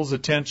get people's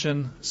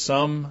attention,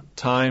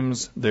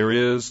 sometimes there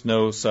is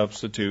no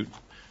substitute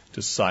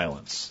to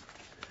silence.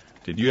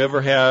 Did you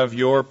ever have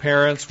your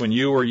parents, when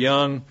you were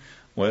young,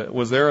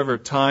 was there ever a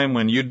time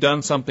when you'd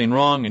done something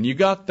wrong and you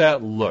got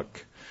that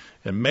look?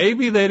 And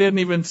maybe they didn't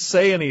even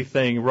say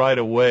anything right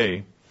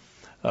away.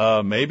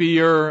 Maybe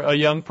you're a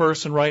young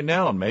person right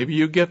now, and maybe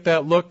you get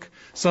that look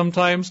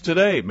sometimes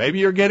today. Maybe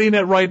you're getting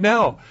it right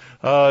now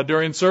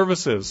during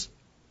services.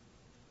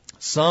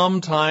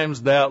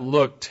 Sometimes that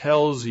look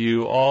tells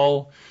you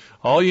all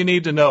you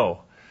need to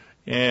know.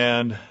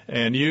 And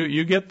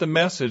you get the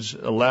message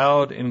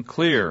loud and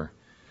clear.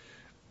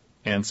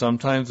 And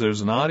sometimes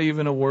there's not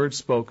even a word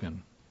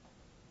spoken.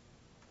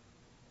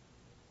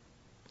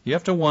 You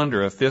have to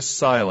wonder if this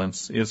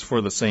silence is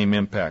for the same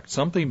impact.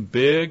 Something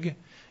big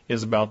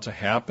is about to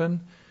happen,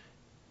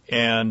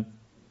 and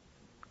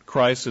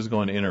Christ is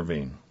going to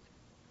intervene.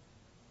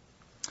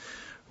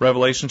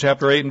 Revelation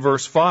chapter 8 and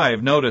verse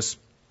 5, notice,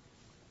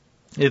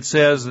 it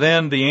says,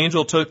 Then the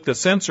angel took the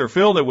censer,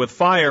 filled it with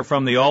fire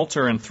from the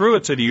altar, and threw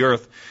it to the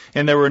earth.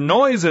 And there were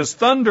noises,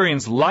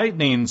 thunderings,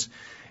 lightnings,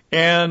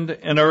 and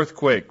an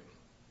earthquake.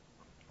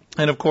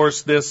 And of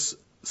course, this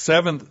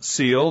seventh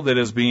seal that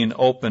is being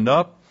opened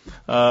up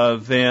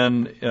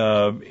then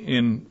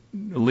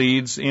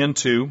leads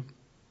into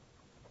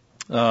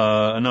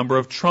a number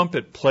of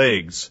trumpet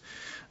plagues.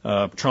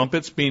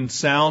 Trumpets being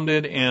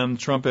sounded and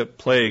trumpet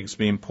plagues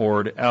being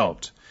poured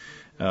out.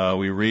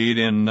 We read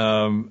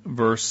in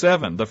verse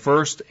 7, the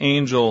first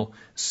angel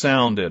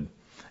sounded,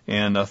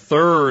 and a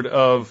third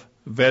of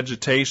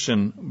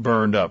vegetation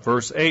burned up.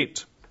 Verse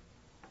 8,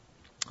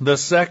 the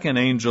second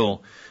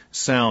angel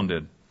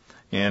sounded,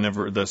 and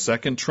the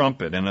second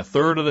trumpet, and a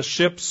third of the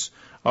ships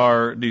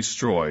are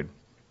destroyed.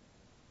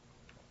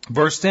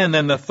 Verse 10,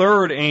 then the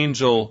third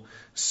angel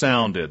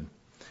sounded.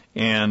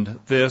 And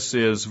this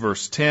is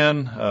verse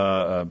 10,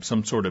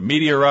 some sort of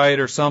meteorite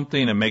or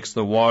something, and makes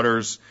the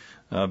waters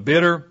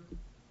bitter.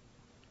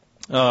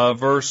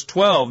 Verse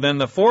 12, then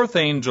the fourth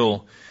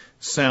angel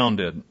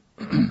sounded.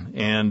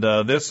 And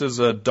this is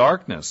a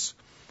darkness.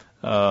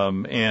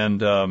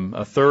 And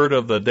a third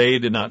of the day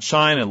did not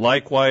shine, and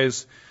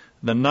likewise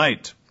the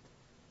night.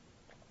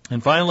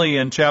 And finally,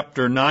 in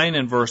chapter 9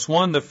 and verse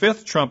 1, the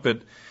fifth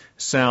trumpet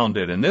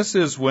sounded. And this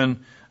is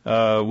when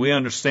we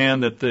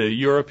understand that the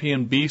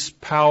European beast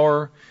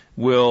power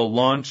will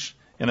launch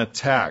an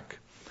attack.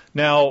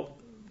 Now,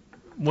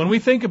 when we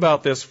think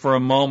about this for a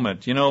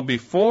moment,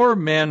 before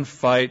men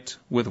fight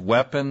with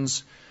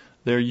weapons,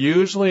 there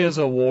usually is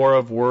a war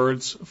of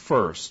words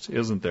first,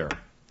 isn't there?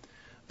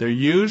 There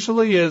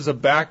usually is a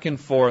back and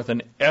forth,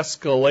 an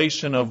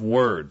escalation of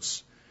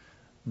words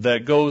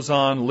that goes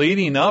on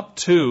leading up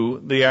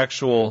to the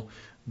actual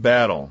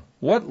battle.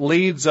 What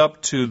leads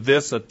up to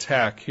this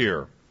attack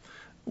here?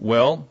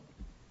 Well,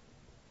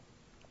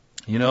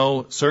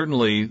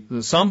 certainly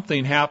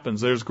something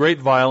happens. There's great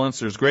violence,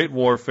 there's great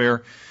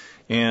warfare,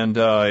 and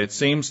it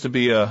seems to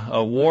be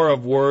a war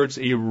of words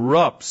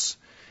erupts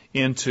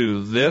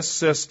into this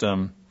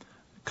system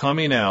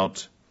coming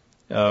out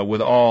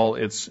with all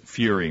its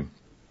fury.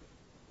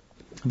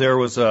 There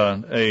was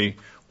a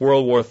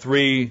World War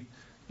III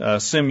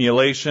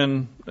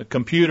simulation, a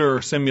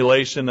computer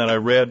simulation that I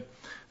read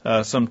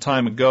some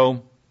time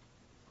ago,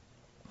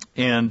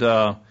 and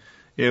the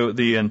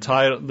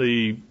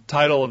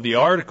title of the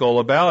article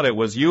about it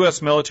was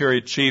U.S.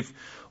 military chief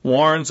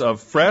warns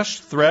of fresh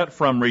threat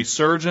from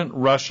resurgent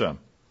Russia,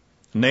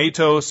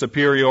 NATO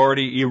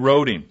superiority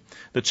eroding.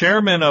 The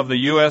chairman of the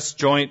U.S.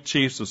 Joint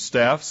Chiefs of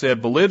Staff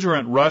said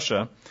belligerent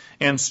Russia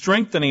and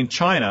strengthening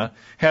China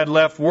had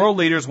left world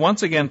leaders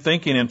once again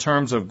thinking in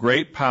terms of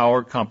great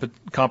power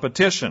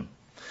competition.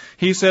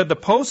 He said the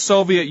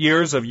post-Soviet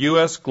years of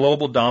U.S.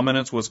 global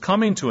dominance was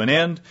coming to an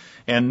end,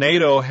 and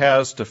NATO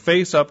has to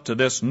face up to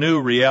this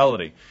new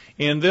reality.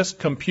 In this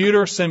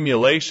computer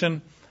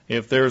simulation,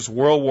 if there's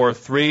World War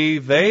III,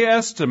 they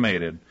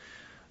estimated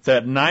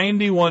that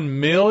 91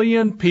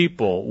 million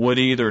people would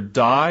either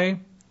die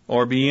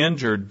or be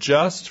injured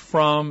just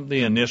from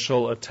the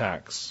initial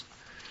attacks.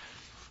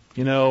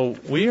 You know,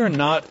 we are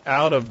not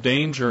out of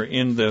danger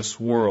in this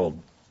world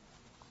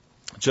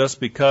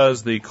just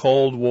because the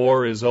Cold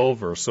War is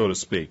over, so to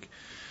speak.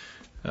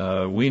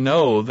 We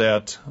know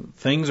that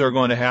things are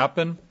going to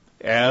happen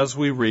as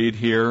we read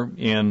here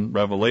in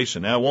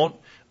Revelation. Now, it won't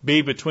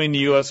be between the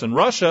U.S. and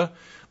Russia,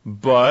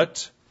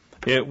 but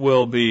it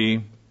will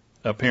be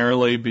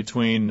apparently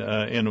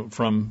between,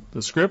 from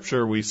the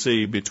Scripture we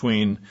see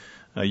between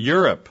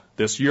Europe,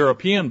 this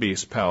European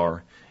beast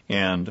power,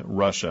 and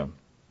Russia.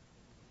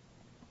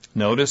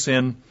 Notice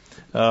in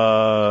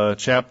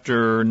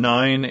chapter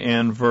 9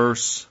 and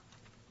verse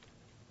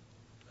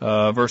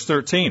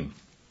 13.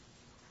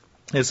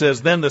 It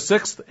says, then the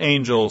sixth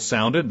angel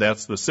sounded,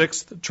 that's the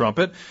sixth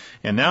trumpet,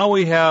 and now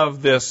we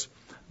have this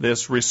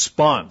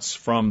response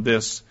from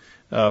this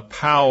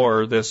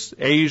power, this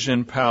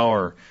Asian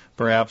power,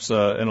 perhaps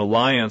an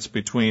alliance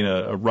between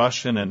a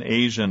Russian and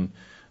Asian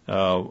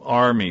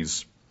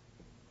armies.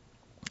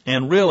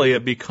 And really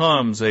it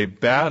becomes a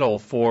battle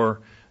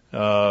for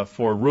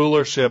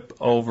rulership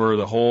over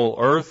the whole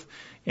earth,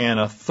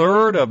 and a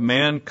third of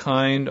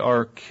mankind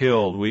are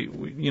killed. We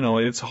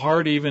it's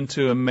hard even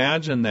to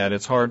imagine that.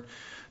 It's hard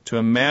to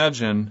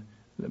imagine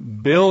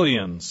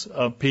billions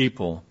of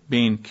people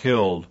being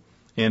killed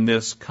in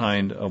this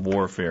kind of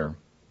warfare.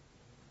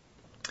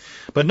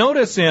 But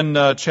notice in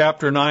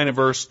chapter 9 and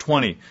verse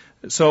 20.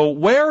 So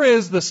where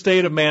is the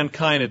state of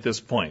mankind at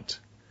this point?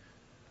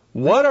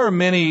 What are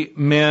many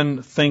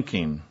men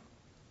thinking?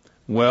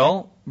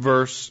 Well,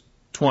 verse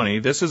 20,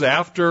 this is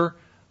after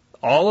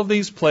all of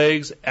these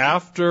plagues,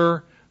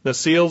 after the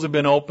seals have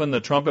been opened, the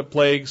trumpet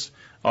plagues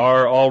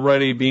are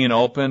already being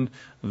opened,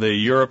 the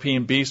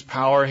European beast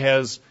power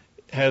has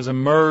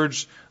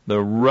emerged,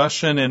 the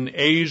Russian and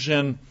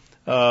Asian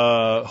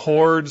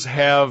hordes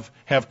have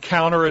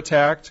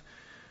counterattacked.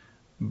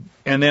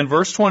 And then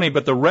verse 20,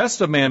 but the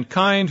rest of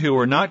mankind who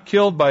were not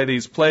killed by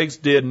these plagues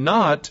did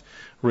not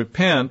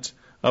repent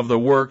of the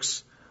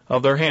works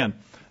of their hand.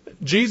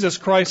 Jesus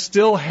Christ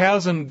still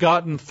hasn't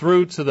gotten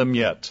through to them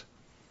yet.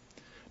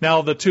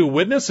 Now, the two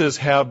witnesses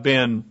have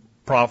been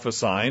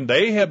prophesying.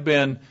 They have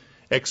been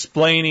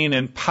explaining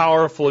and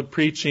powerfully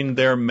preaching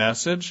their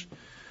message,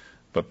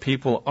 but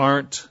people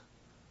aren't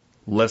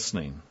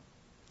listening.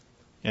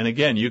 And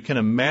again, you can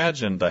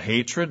imagine the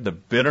hatred, the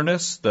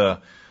bitterness,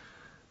 the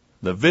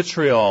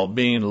vitriol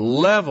being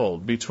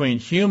leveled between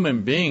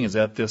human beings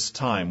at this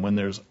time when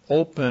there's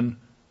open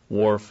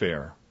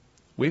warfare.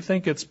 We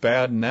think it's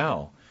bad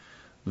now.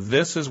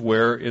 This is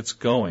where it's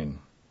going.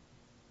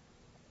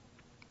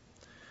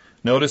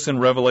 Notice in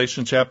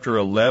Revelation chapter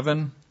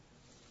 11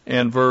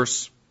 and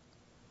verse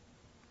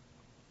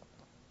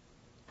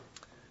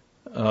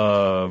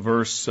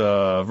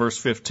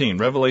 15.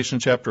 Revelation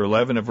chapter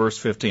 11 and verse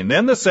 15.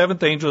 Then the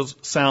seventh angel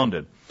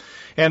sounded,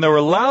 and there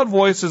were loud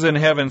voices in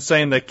heaven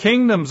saying, the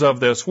kingdoms of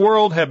this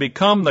world have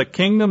become the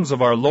kingdoms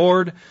of our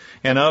Lord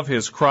and of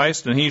his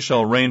Christ, and he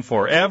shall reign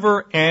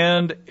forever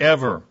and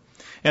ever.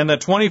 And the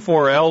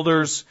 24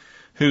 elders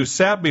who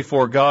sat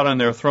before God on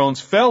their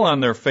thrones fell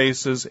on their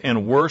faces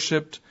and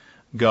worshipped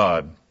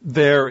God.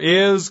 There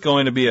is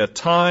going to be a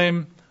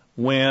time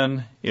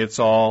when it's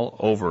all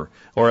over,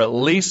 or at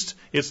least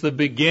it's the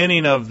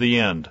beginning of the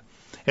end.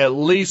 At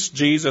least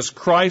Jesus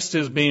Christ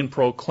is being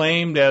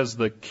proclaimed as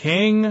the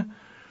King,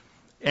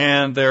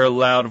 and there are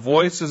loud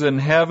voices in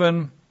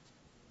heaven,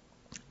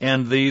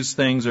 and these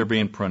things are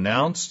being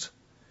pronounced,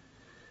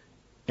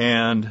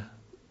 and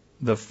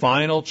the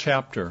final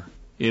chapter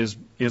is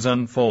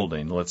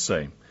unfolding, let's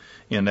say,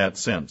 in that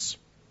sense.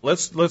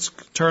 Let's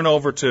turn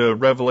over to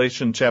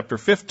Revelation chapter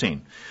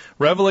 15.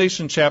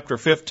 Revelation chapter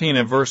 15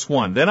 and verse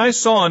 1. Then I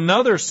saw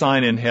another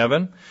sign in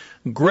heaven,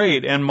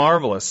 great and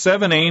marvelous,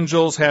 7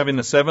 angels having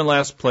the 7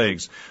 last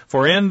plagues,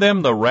 for in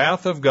them the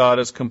wrath of God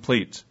is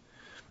complete.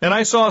 And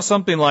I saw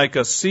something like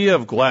a sea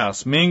of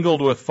glass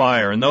mingled with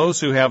fire, and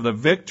those who have the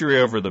victory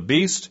over the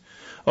beast,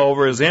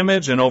 over his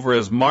image and over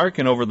his mark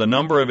and over the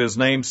number of his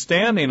name,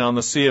 standing on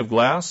the sea of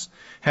glass,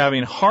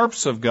 having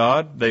harps of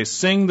God, they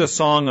sing the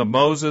song of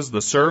Moses,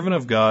 the servant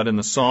of God, and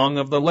the song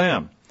of the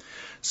Lamb,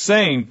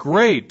 saying,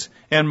 great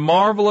and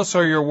marvelous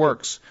are your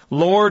works,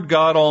 Lord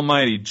God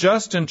Almighty.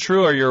 Just and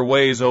true are your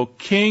ways, O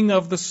King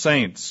of the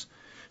saints.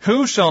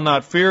 Who shall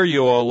not fear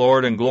you, O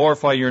Lord, and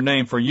glorify your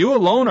name? For you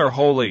alone are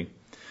holy.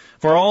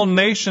 For all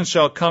nations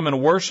shall come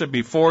and worship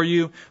before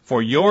you,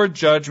 for your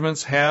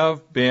judgments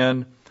have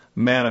been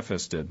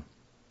manifested.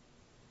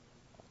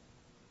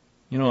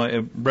 You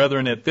know,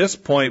 brethren, at this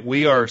point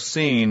we are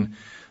seeing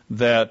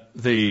that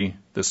the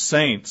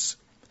saints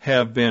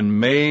have been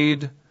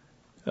made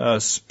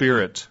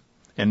spirit.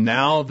 And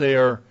now they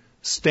are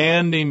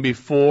standing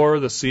before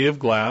the sea of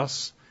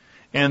glass,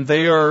 and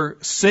they are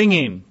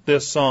singing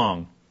this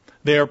song.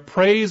 They are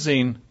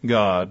praising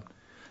God.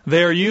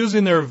 They are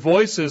using their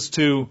voices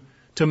to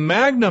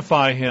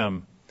magnify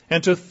Him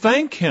and to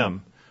thank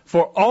Him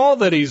for all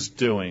that He's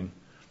doing,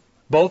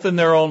 both in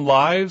their own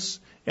lives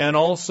and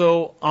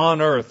also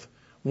on earth,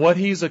 what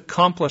He's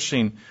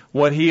accomplishing,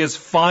 what He is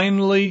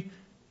finally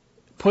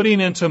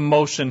putting into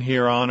motion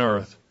here on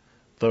earth,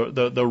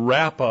 the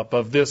wrap-up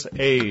of this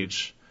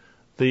age,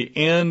 the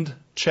end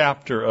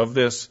chapter of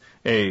this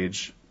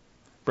age.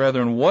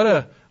 Brethren,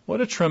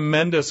 what a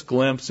tremendous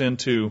glimpse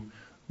into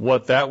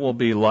what that will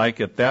be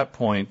like at that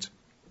point.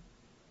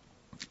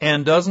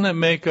 And doesn't it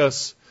make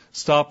us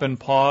stop and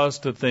pause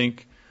to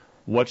think,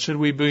 what should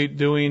we be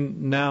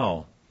doing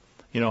now?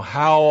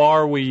 How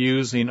are we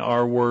using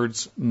our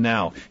words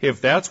now? If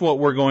that's what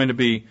we're going to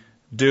be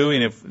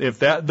doing, if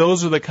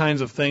those are the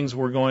kinds of things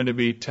we're going to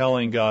be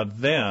telling God,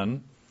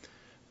 then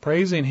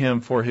praising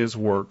Him for His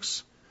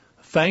works,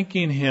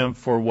 thanking Him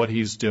for what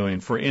He's doing,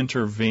 for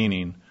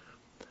intervening,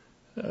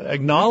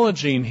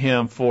 acknowledging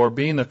Him for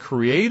being the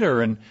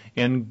creator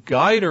and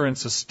guider and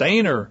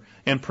sustainer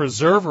and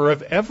preserver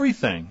of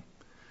everything.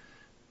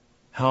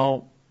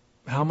 How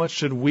much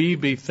should we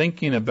be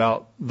thinking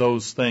about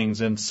those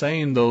things and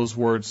saying those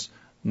words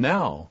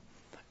now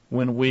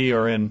when we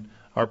are in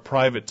our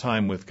private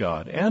time with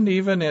God? And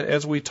even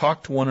as we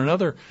talk to one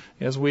another,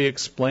 as we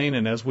explain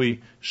and as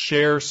we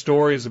share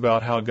stories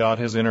about how God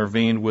has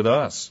intervened with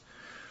us.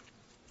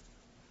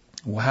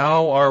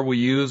 How are we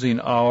using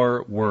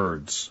our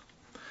words?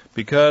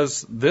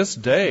 Because this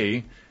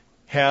day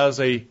has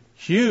a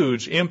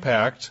huge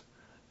impact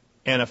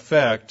and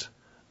effect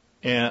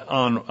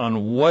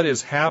on what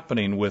is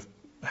happening with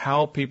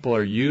how people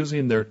are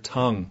using their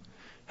tongue,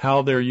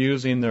 how they're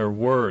using their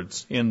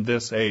words in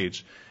this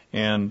age,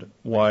 and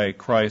why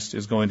Christ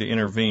is going to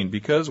intervene.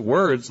 Because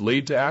words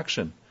lead to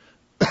action.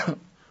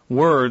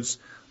 Words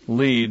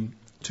lead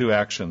to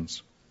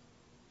actions.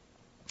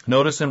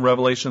 Notice in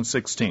Revelation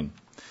 16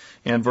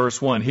 and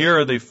verse 1, here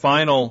are the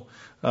final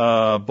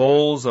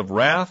bowls of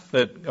wrath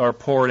that are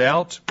poured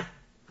out.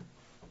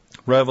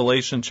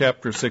 Revelation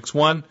chapter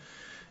 6:1,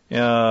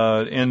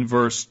 in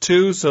verse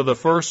 2, so the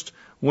first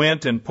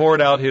went and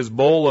poured out his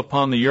bowl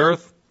upon the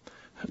earth,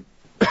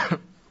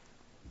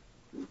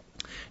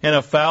 and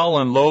a foul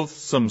and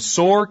loathsome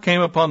sore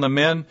came upon the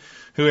men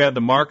who had the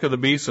mark of the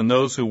beast and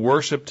those who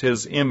worshipped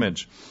his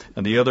image.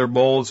 And the other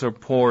bowls are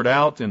poured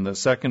out in the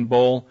second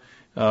bowl,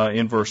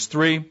 in verse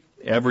 3,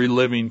 every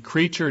living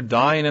creature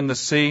dying in the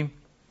sea.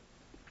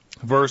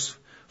 Verse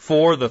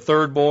 4, the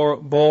third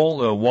bowl,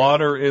 the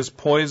water is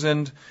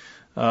poisoned.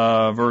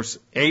 Verse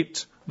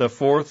 8, the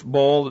fourth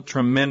bowl, the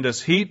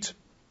tremendous heat.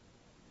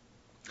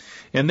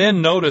 And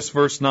then notice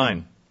verse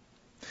 9.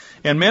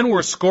 And men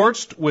were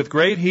scorched with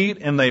great heat,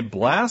 and they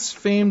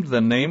blasphemed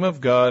the name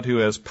of God who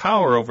has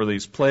power over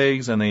these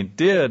plagues, and they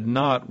did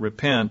not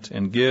repent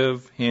and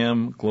give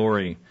Him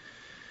glory.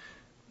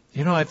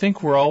 I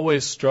think we're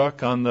always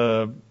struck on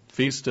the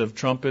Feast of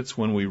Trumpets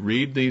when we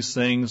read these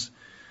things.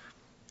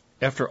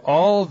 After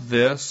all of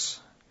this,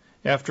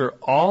 after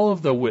all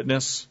of the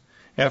witness,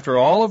 after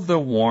all of the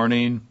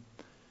warning,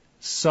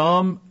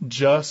 some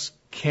just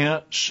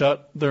can't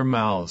shut their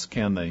mouths,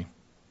 can they?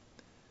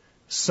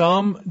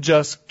 Some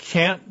just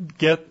can't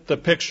get the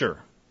picture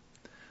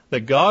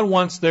that God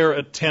wants their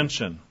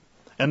attention,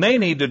 and they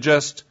need to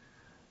just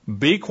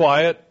be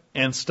quiet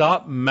and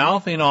stop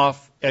mouthing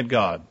off at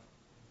God.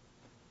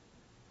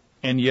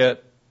 And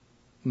yet,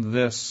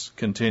 this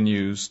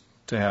continues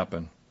to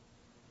happen.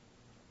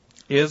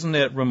 Isn't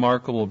it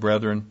remarkable,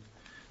 brethren,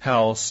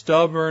 how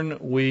stubborn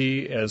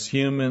we as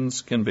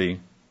humans can be?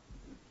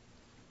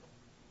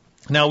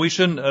 Now, we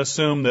shouldn't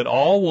assume that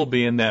all will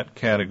be in that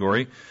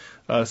category.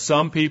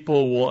 Some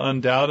people will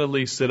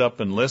undoubtedly sit up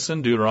and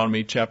listen.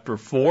 Deuteronomy chapter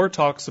 4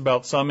 talks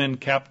about some in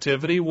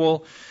captivity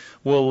will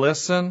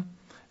listen,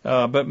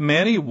 but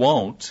many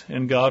won't,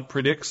 and God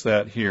predicts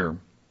that here.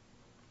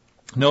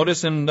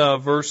 Notice in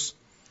verse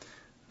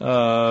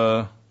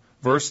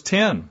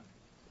 10.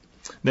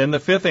 Then the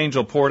fifth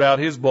angel poured out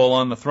his bowl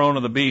on the throne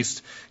of the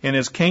beast, and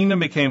his kingdom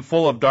became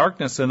full of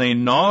darkness, and they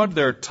gnawed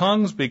their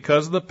tongues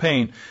because of the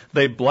pain.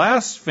 They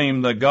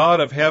blasphemed the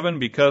God of heaven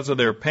because of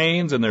their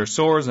pains and their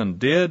sores, and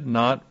did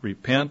not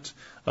repent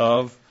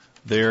of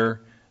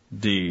their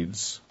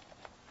deeds.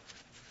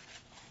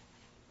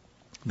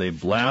 They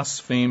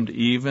blasphemed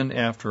even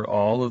after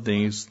all of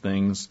these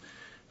things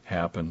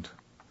happened.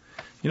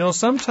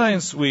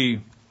 Sometimes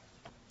we,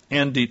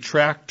 and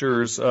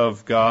detractors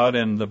of God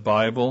and the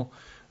Bible,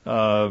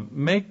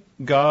 make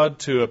God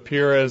to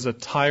appear as a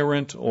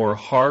tyrant or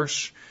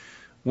harsh,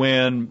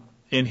 when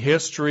in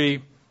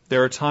history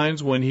there are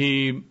times when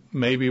He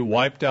maybe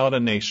wiped out a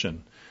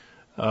nation,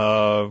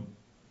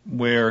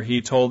 where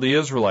He told the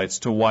Israelites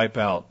to wipe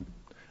out,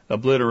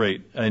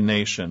 obliterate a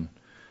nation.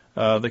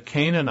 The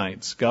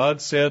Canaanites,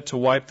 God said to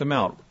wipe them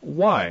out.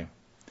 Why?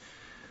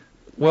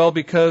 Well,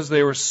 because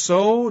they were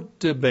so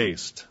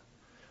debased,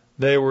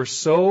 They were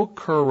so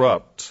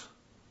corrupt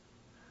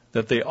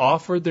that they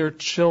offered their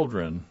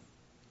children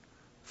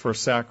for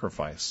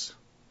sacrifice.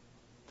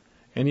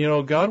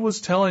 And God was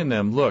telling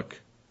them, look,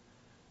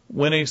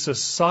 when a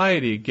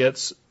society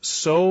gets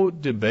so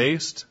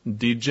debased,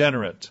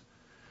 degenerate,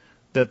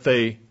 that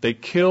they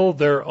kill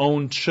their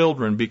own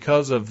children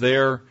because of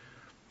their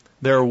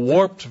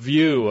warped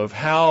view of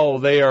how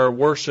they are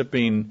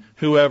worshiping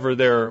whoever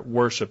they're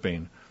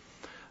worshiping,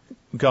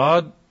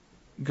 God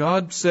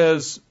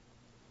says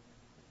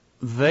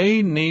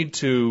they need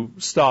to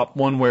stop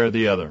one way or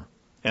the other.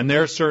 And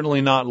they're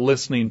certainly not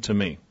listening to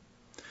me.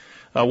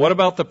 What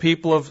about the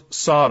people of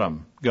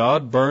Sodom?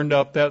 God burned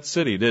up that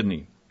city, didn't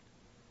he?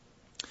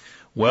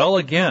 Well,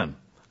 again,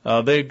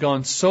 they'd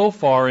gone so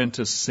far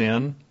into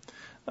sin.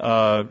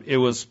 It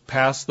was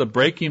past the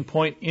breaking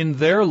point in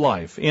their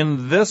life,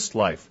 in this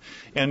life.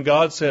 And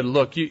God said,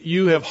 look,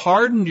 you have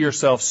hardened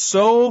yourself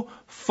so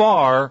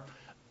far,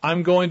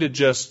 I'm going to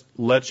just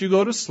let you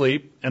go to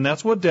sleep, and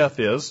that's what death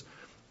is,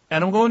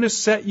 and I'm going to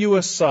set you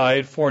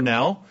aside for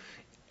now,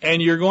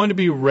 and you're going to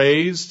be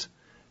raised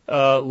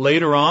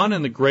later on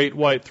in the great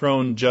white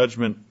throne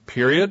judgment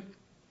period.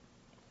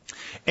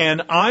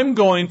 And I'm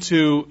going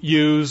to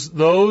use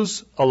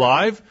those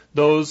alive,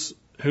 those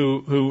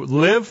who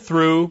live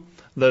through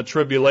the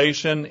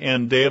tribulation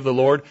and day of the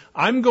Lord.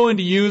 I'm going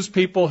to use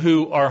people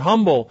who are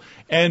humble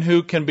and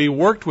who can be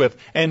worked with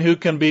and who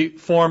can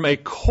form a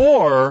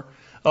core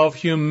of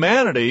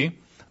humanity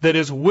that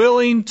is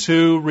willing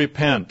to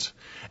repent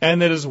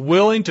and that is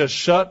willing to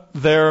shut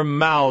their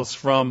mouths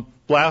from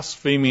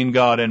blaspheming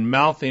God and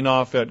mouthing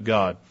off at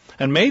God.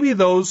 And maybe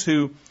those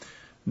who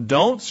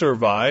don't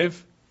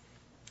survive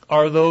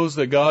are those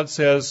that God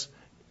says,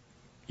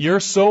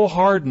 you're so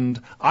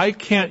hardened, I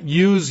can't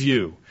use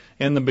you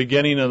in the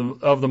beginning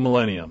of the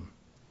millennium.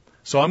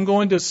 So I'm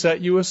going to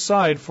set you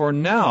aside for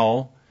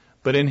now,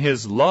 but in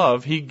His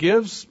love,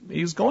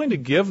 He's going to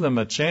give them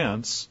a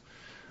chance.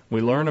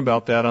 We learn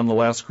about that on the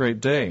last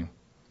great day.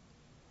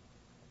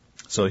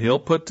 So He'll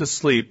put to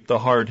sleep the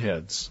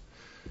hardheads.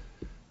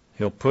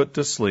 He'll put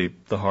to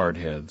sleep the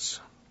hardheads.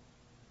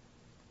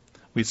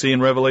 We see in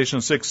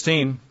Revelation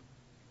 16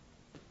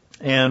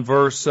 and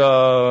verse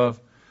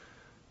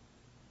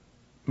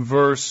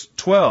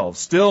 12,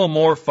 still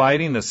more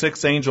fighting. The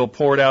sixth angel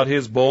poured out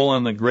his bowl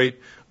on the great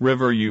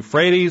river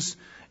Euphrates,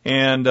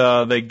 and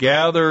they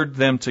gathered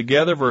them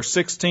together, verse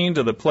 16,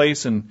 to the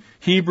place in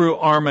Hebrew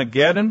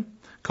Armageddon,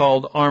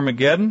 called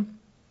Armageddon.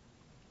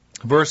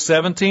 Verse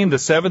 17, the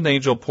seventh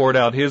angel poured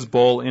out his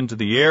bowl into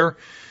the air,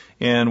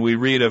 and we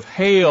read of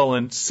hail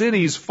and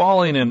cities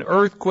falling and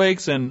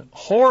earthquakes and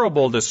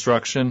horrible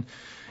destruction.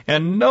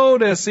 And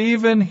notice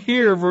even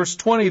here, verse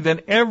 20,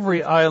 then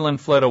every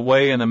island fled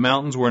away and the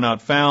mountains were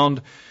not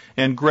found.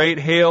 And great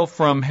hail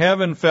from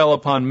heaven fell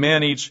upon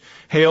men, each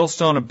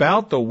hailstone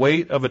about the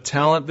weight of a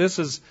talent. This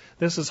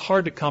is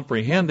hard to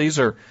comprehend. These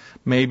are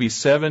maybe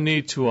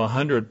 70 to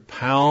 100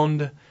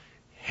 pound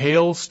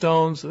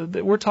hailstones.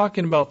 We're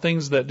talking about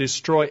things that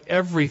destroy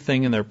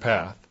everything in their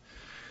path.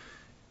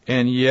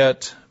 And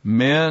yet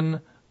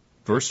men,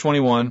 verse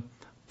 21,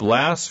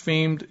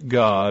 blasphemed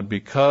God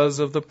because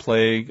of the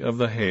plague of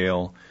the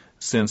hail,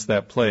 since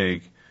that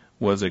plague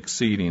was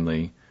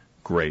exceedingly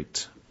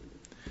great.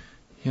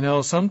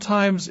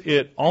 Sometimes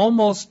it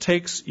almost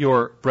takes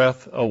your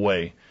breath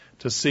away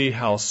to see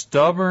how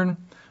stubborn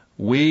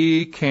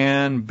we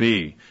can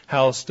be,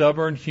 how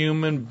stubborn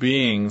human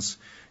beings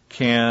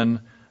can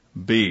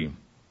be.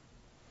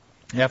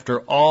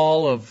 After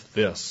all of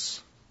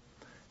this,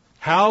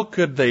 how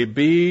could they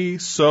be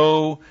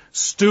so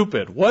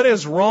stupid? What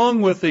is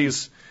wrong with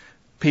these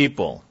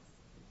people?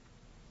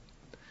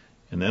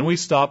 And then we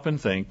stop and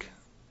think,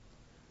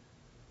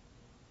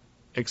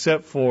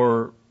 except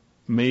for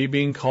me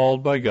being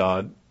called by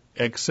God,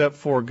 except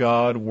for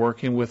God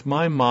working with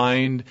my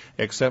mind,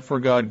 except for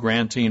God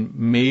granting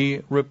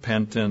me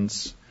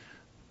repentance,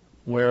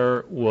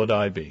 where would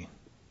I be?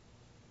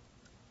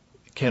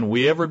 Can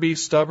we ever be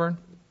stubborn?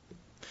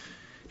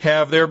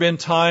 Have there been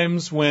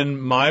times when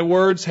my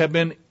words have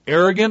been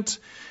arrogant?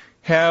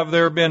 Have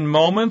there been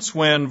moments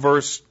when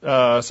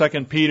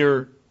 2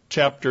 Peter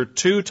chapter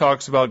 2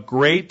 talks about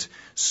great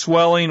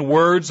swelling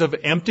words of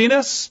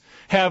emptiness?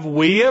 Have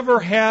we ever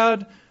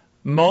had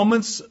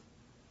moments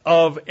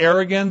of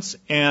arrogance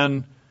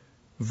and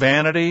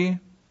vanity,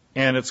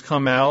 and it's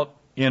come out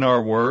in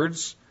our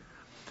words?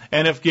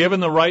 And if given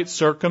the right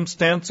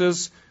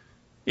circumstances,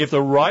 if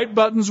the right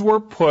buttons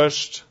were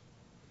pushed,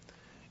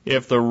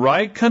 if the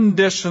right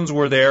conditions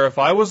were there, if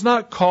I was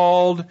not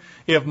called,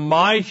 if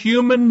my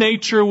human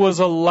nature was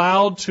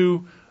allowed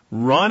to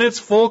run its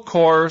full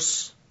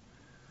course,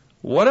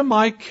 what am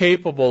I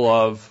capable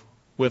of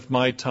with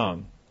my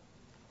tongue?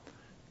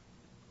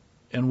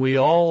 And we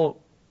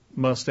all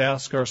must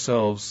ask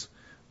ourselves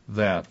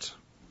that.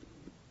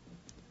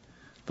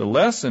 The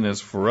lesson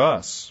is for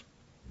us.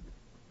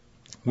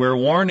 We're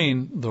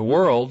warning the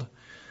world,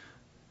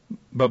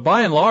 but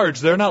by and large,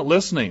 they're not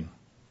listening.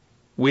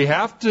 We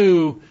have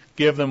to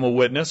give them a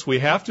witness. We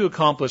have to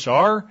accomplish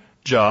our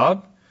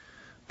job.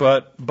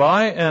 But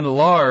by and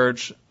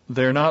large,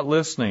 they're not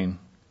listening.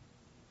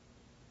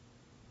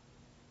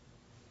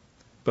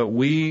 But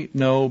we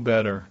know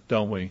better,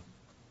 don't we?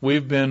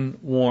 We've been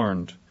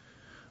warned.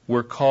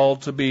 We're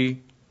called to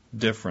be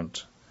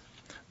different.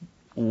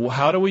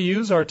 How do we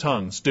use our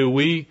tongues? Do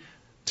we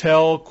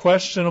tell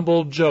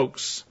questionable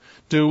jokes?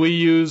 Do we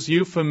use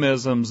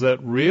euphemisms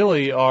that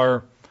really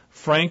are,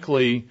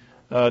 frankly,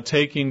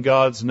 taking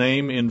God's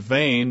name in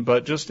vain,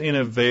 but just in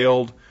a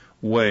veiled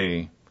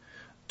way?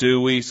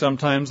 Do we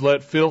sometimes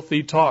let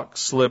filthy talk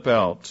slip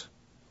out?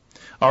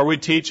 Are we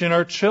teaching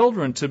our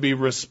children to be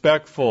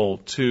respectful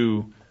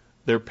to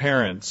their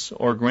parents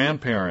or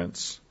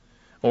grandparents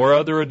or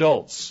other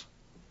adults?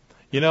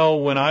 You know,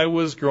 when I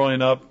was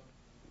growing up,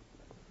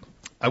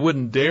 I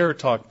wouldn't dare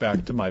talk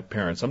back to my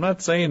parents. I'm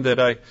not saying that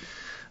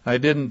I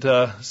didn't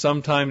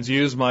sometimes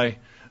use my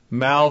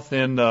mouth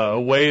in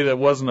a way that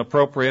wasn't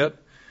appropriate,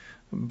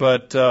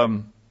 but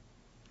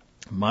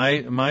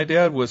my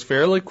dad was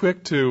fairly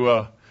quick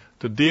to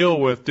deal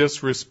with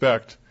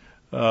disrespect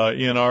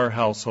in our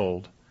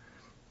household,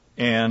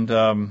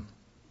 and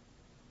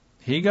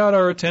he got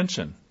our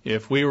attention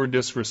if we were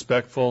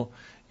disrespectful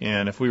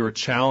and if we were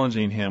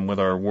challenging him with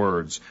our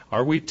words.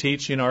 Are we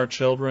teaching our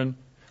children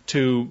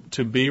to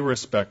be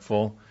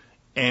respectful,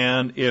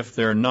 and if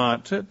they're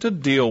not, to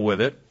deal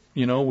with it?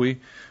 You know,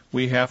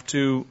 we have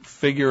to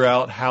figure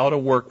out how to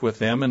work with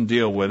them and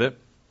deal with it.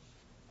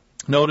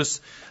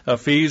 Notice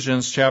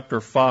Ephesians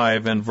chapter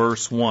 5 and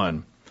verse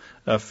 1.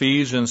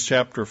 Ephesians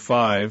chapter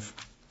 5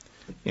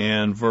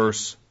 and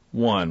verse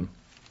 1.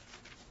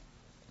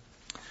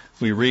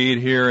 We read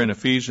here in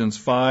Ephesians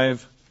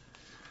 5,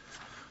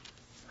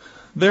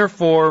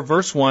 "Therefore,"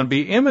 verse 1,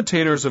 "be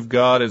imitators of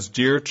God as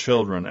dear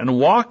children, and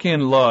walk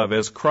in love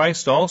as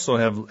Christ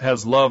also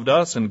has loved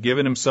us and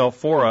given himself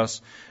for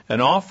us,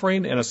 an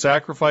offering and a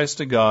sacrifice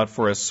to God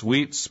for a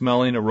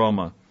sweet-smelling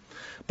aroma.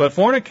 But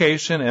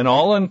fornication and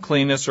all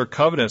uncleanness or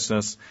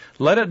covetousness,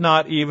 let it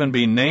not even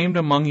be named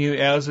among you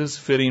as is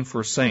fitting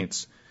for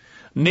saints.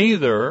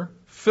 Neither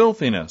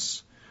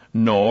filthiness,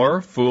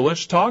 nor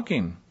foolish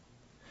talking,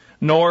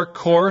 nor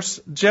coarse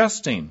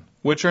jesting,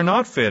 which are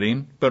not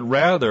fitting, but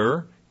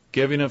rather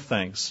giving of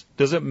thanks."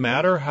 Does it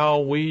matter how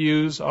we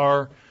use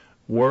our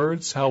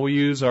words, how we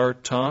use our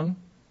tongue?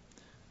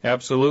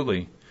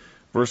 Absolutely.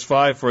 Verse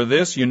 5, "For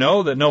this you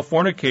know that no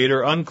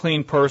fornicator,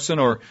 unclean person,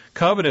 or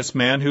covetous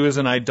man who is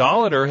an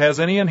idolater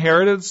has any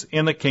inheritance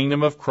in the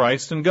kingdom of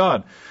Christ and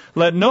God.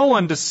 Let no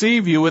one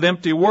deceive you with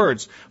empty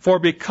words. For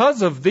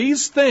because of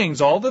these things,"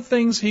 all the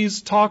things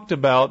he's talked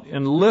about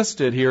and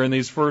listed here in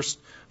these first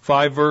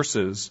 5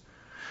 verses,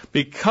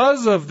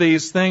 "because of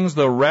these things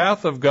the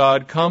wrath of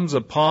God comes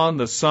upon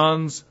the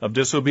sons of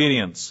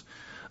disobedience.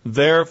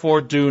 Therefore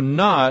do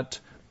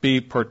not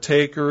be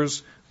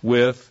partakers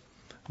with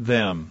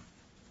them."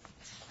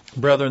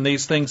 Brethren,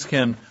 these things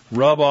can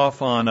rub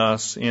off on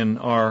us in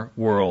our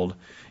world,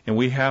 and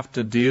we have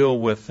to deal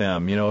with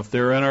them. You know,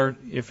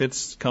 if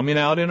it's coming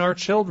out in our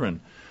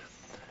children.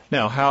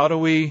 Now, how do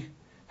we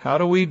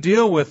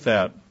deal with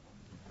that?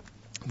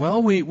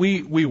 Well,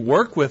 we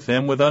work with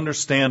them with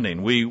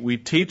understanding. We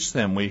teach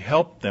them, we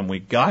help them, we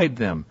guide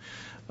them,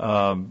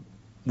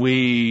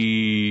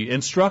 we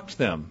instruct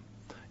them.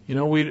 You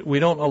know, we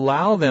don't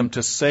allow them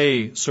to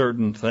say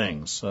certain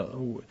things.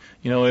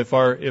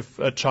 If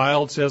a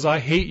child says, "I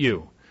hate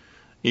you,"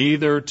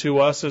 either to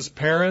us as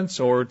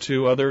parents or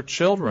to other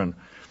children,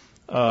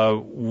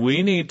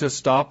 we need to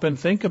stop and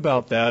think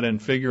about that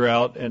and figure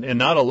out, and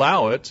not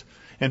allow it,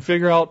 and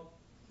figure out,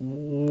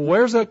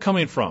 where's that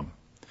coming from?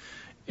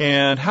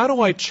 And how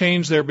do I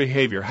change their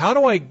behavior? How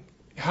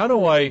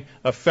do I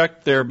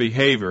affect their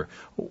behavior?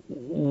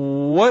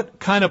 What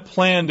kind of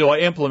plan do I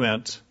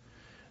implement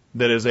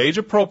that is age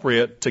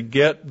appropriate to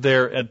get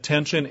their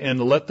attention and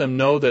let them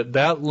know that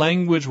that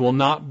language will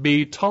not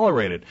be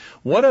tolerated?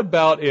 What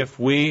about if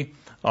we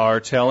are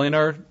telling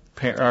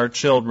our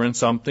children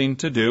something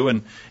to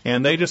do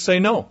and they just say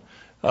no?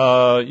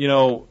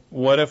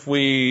 What if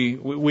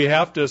we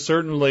have to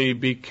certainly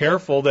be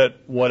careful that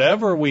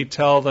whatever we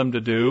tell them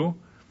to do,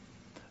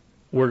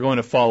 we're going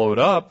to follow it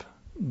up,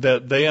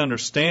 that they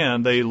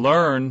understand, they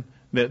learn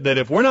that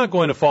if we're not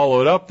going to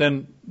follow it up,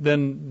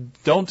 then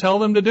don't tell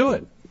them to do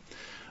it.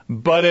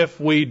 But if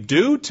we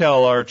do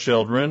tell our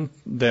children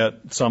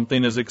that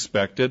something is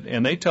expected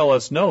and they tell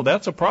us no,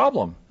 that's a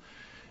problem.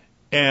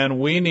 And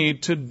we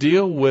need to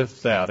deal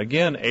with that.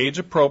 Again, age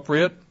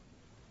appropriate.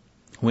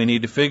 We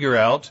need to figure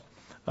out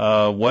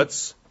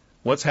what's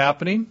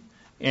happening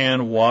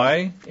and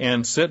why,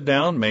 and sit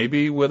down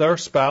maybe with our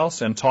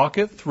spouse and talk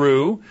it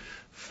through,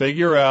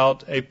 figure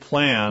out a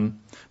plan,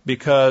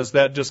 because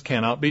that just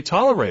cannot be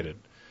tolerated.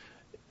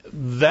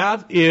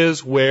 That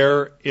is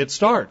where it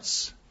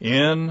starts,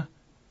 in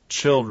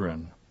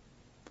children.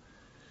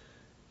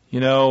 You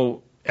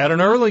know, at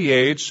an early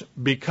age,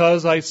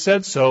 "because I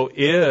said so"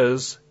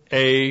 is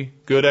a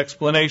good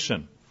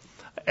explanation.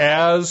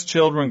 As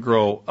children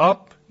grow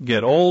up,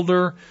 get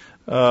older,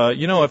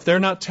 if they're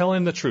not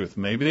telling the truth,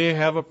 maybe they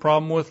have a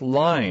problem with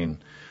lying,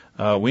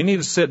 we need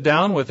to sit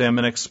down with them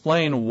and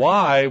explain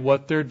why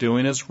what they're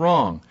doing is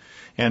wrong.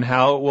 and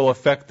how it will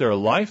affect their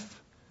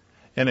life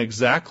and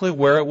exactly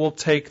where it will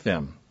take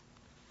them.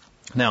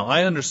 Now,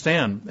 I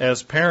understand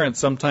as parents,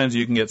 sometimes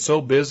you can get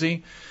so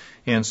busy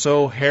and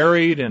so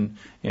harried and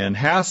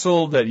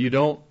hassled that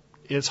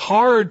it's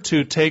hard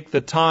to take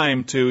the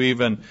time to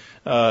even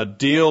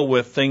deal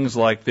with things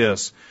like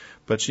this.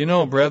 But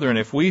brethren,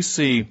 if we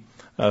see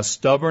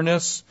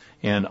stubbornness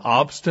and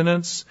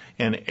obstinance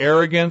and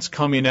arrogance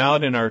coming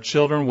out in our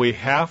children, we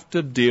have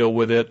to deal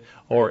with it,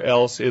 or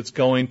else it's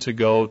going to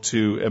go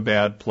to a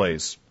bad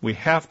place. We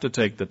have to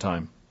take the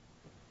time.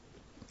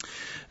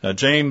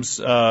 James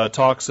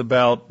talks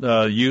about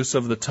use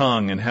of the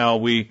tongue and how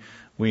we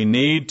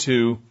need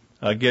to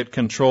get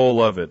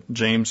control of it.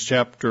 James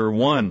chapter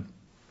 1.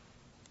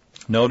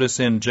 Notice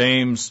in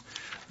James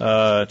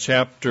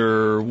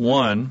chapter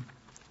 1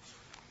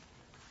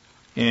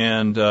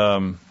 and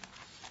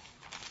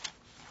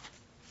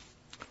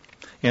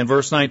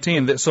verse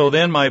 19, so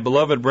then, my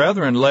beloved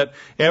brethren, let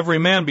every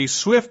man be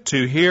swift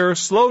to hear,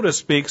 slow to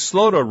speak,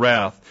 slow to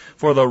wrath,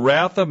 for the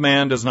wrath of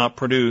man does not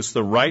produce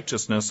the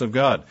righteousness of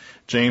God.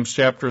 James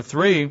chapter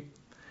 3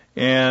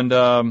 and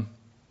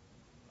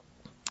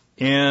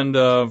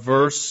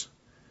verse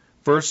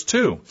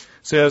 2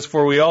 says,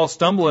 for we all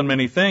stumble in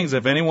many things.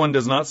 If anyone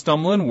does not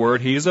stumble in word,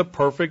 he is a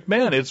perfect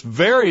man. It's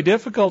very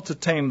difficult to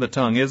tame the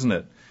tongue, isn't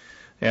it?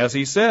 As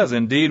he says,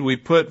 indeed, we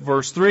put,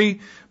 verse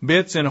 3,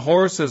 bits in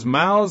horses'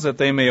 mouths that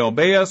they may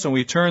obey us, and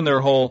we turn their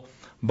whole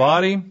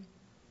body.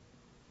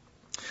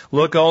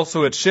 Look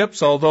also at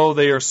ships, although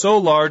they are so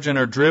large and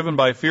are driven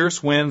by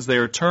fierce winds, they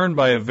are turned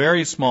by a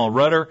very small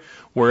rudder,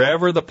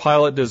 wherever the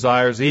pilot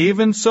desires.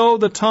 Even so,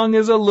 the tongue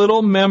is a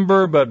little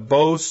member, but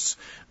boasts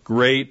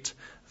great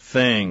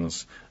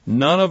things.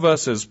 None of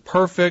us is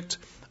perfect.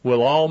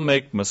 We'll all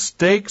make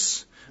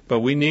mistakes,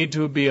 but we need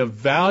to be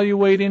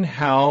evaluating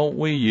how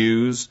we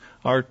use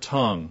our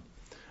tongue.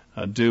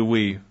 Do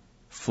we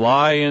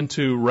fly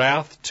into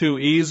wrath too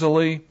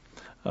easily,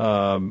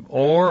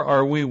 or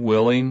are we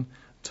willing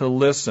to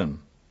listen?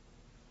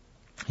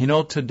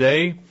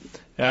 Today,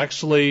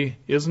 actually,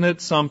 isn't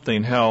it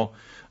something how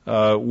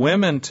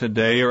women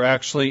today are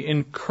actually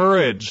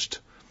encouraged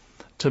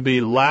to be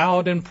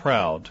loud and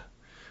proud?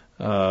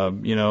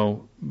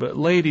 But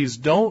ladies,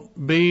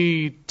 don't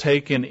be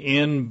taken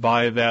in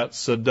by that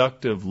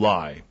seductive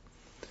lie.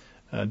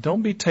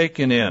 Don't be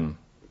taken in.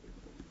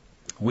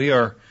 We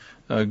are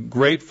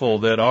grateful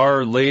that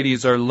our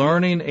ladies are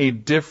learning a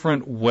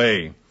different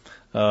way,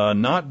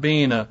 not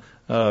being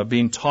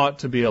taught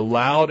to be a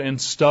loud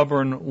and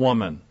stubborn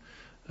woman.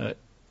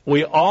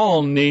 We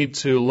all need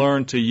to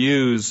learn to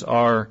use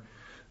our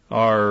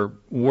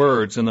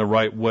words in the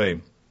right way.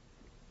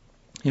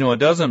 It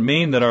doesn't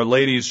mean that our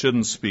ladies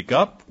shouldn't speak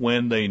up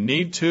when they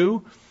need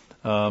to.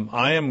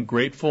 I am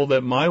grateful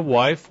that my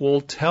wife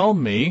will tell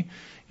me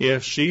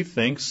if she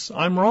thinks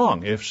I'm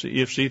wrong, if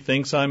she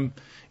thinks I'm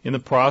in the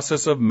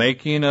process of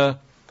making a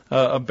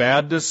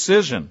bad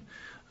decision.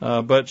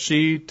 But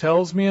she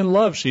tells me in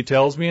love. She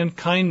tells me in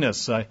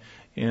kindness.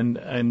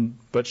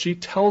 But she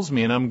tells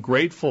me, and I'm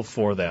grateful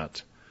for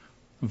that.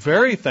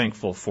 Very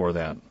thankful for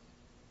that.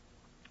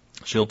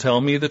 She'll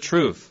tell me the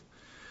truth,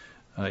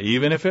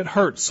 even if it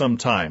hurts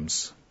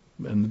sometimes,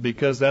 and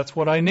because that's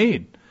what I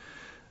need.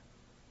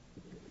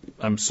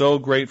 I'm so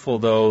grateful,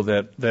 though,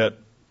 that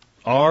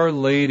our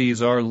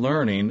ladies are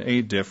learning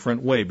a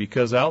different way,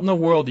 because out in the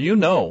world,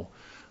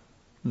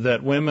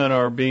 that women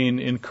are being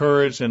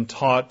encouraged and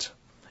taught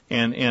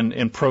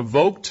and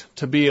provoked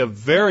to be a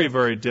very,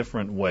 very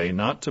different way,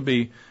 not to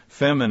be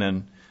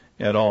feminine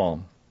at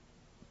all.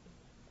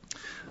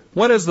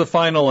 What is the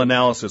final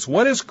analysis?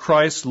 What is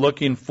Christ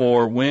looking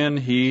for when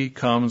he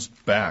comes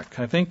back?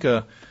 I think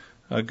a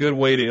good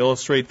way to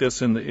illustrate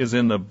this is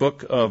in the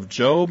book of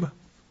Job.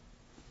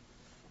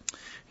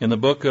 In the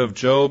book of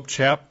Job,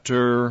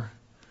 chapter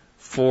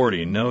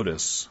 40,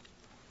 notice.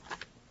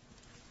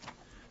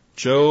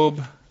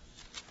 Job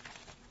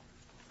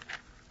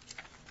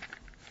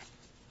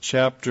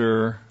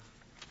chapter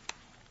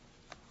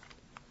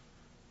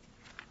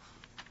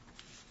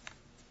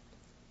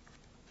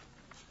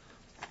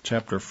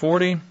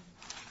 40.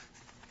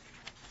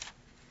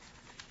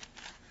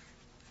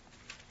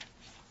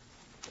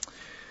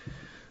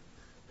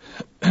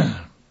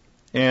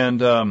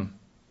 And in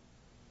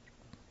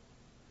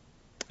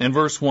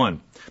verse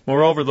 1,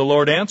 moreover, the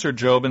Lord answered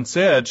Job and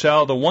said,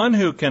 shall the one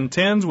who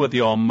contends with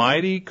the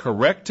Almighty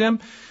correct him?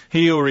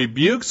 He who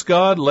rebukes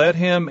God, let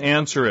him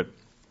answer it.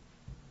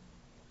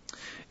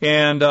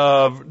 And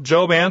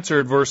Job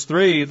answered, verse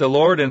 3, the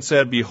Lord, and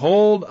said,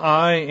 behold,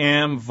 I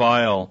am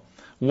vile.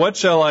 What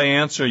shall I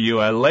answer you?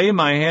 I lay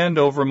my hand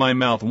over my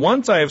mouth.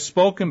 Once I have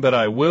spoken, but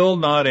I will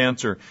not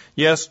answer.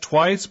 Yes,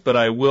 twice, but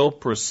I will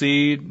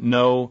proceed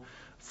no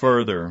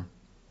further.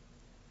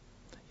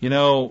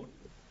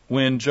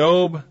 When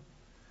Job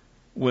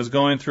was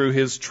going through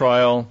his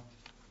trial,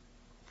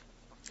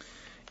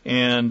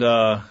 and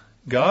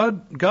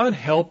God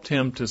helped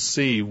him to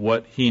see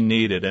what he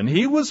needed. And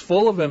he was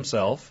full of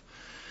himself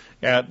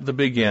at the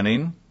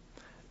beginning.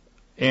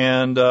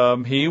 And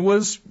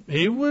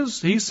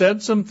he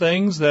said some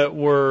things that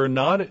were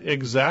not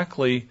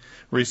exactly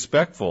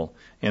respectful.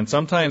 And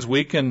sometimes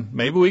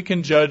maybe we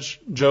can judge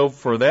Job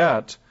for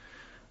that.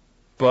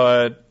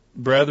 But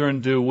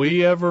brethren, do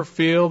we ever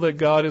feel that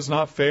God is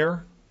not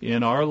fair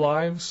in our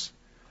lives?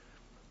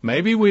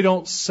 Maybe we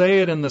don't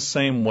say it in the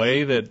same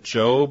way that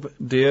Job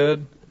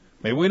did.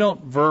 Maybe we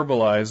don't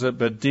verbalize it,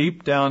 but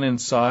deep down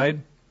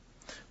inside,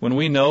 when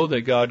we know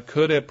that God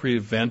could have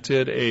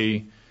prevented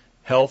a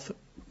health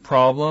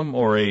problem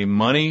or a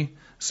money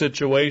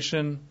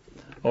situation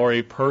or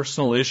a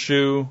personal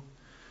issue,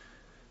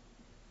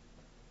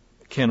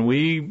 can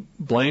we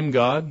blame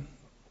God?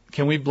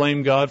 Can we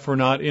blame God for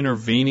not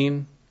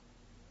intervening?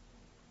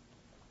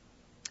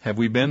 Have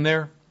we been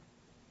there?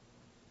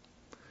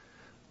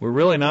 We're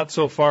really not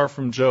so far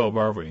from Job,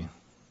 are we?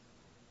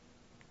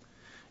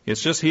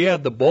 It's just he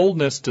had the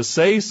boldness to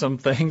say some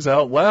things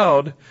out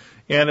loud,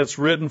 and it's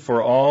written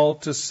for all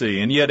to see.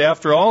 And yet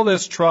after all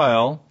this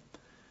trial,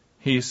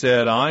 he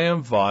said, I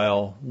am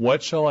vile.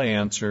 What shall I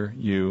answer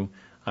you?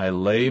 I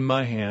lay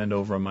my hand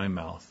over my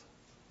mouth.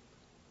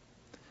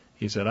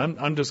 He said,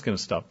 I'm just going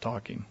to stop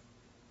talking.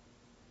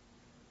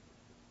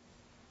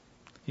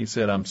 He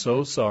said, I'm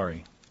so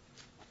sorry.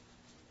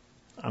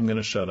 I'm going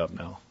to shut up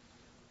now.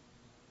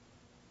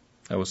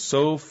 I was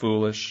so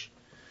foolish.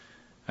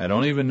 I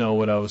don't even know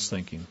what I was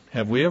thinking.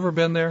 Have we ever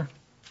been there?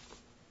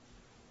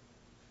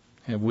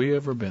 Have we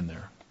ever been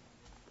there?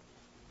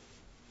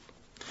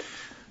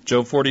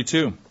 Job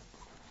 42.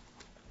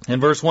 In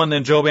verse 1,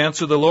 then Job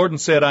answered the Lord and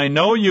said, I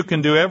know you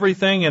can do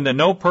everything and that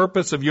no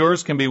purpose of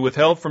yours can be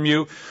withheld from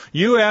you.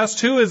 You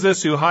asked, who is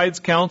this who hides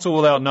counsel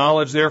without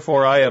knowledge?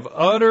 Therefore I have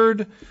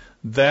uttered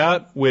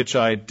that which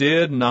I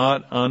did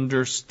not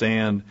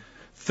understand.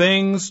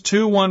 Things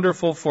too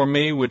wonderful for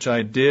me which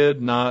I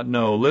did not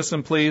know.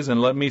 Listen, please,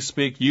 and let me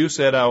speak. You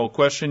said, I will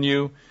question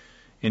you,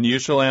 and you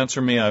shall answer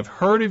me. I've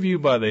heard of you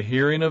by the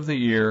hearing of the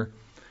ear,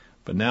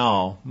 but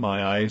now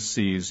my eye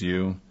sees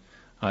you.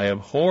 I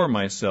abhor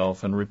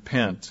myself and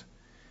repent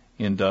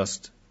in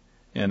dust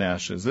and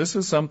ashes. This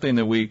is something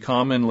that we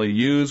commonly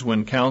use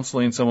when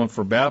counseling someone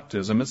for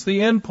baptism. It's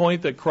the end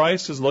point that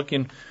Christ is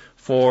looking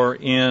for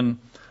in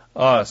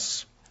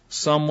us.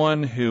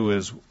 Someone who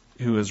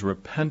is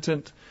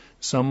repentant,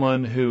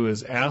 someone who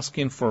is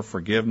asking for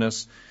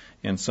forgiveness,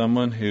 and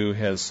someone who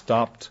has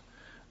stopped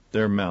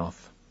their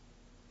mouth.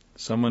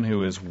 Someone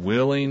who is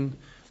willing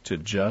to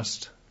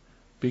just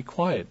be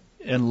quiet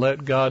and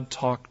let God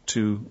talk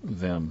to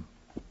them.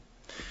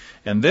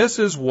 And this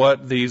is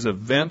what these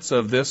events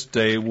of this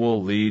day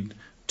will lead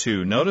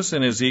to. Notice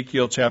in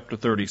Ezekiel chapter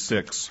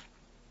 36.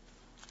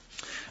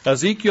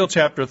 Ezekiel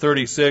chapter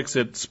 36,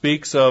 it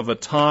speaks of a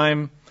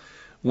time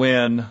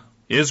when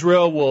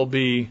Israel will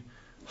be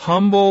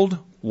humbled.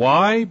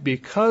 Why?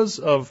 Because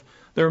of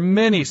there are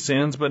many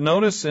sins, but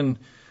notice in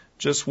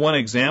just one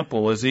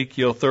example,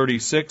 Ezekiel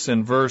 36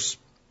 and verse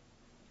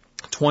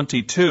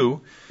 22,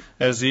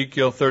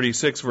 Ezekiel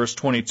 36 verse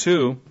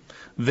 22,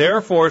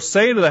 therefore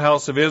say to the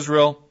house of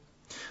Israel,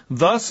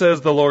 thus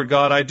says the Lord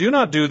God, I do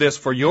not do this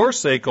for your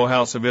sake, O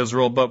house of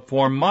Israel, but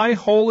for my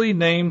holy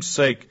name's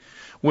sake,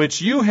 which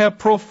you have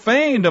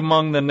profaned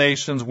among the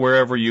nations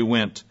wherever you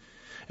went.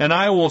 And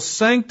I will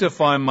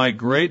sanctify my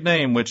great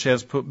name, which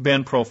has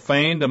been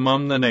profaned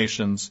among the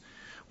nations,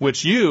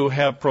 which you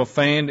have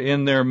profaned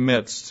in their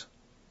midst.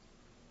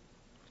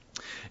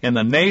 And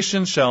the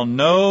nations shall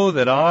know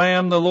that I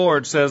am the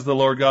Lord, says the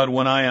Lord God,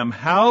 when I am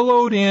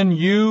hallowed in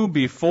you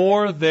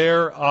before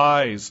their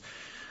eyes.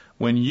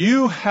 When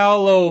you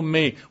hallow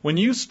me, when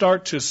you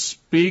start to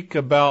speak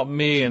about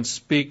me and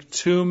speak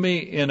to me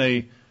in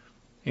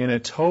a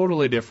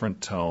totally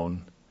different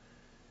tone,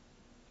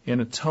 in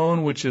a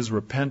tone which is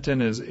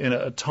repentant, in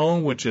a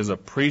tone which is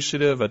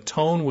appreciative, a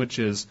tone which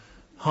is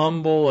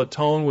humble, a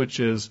tone which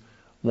is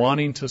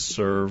wanting to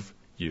serve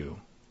you,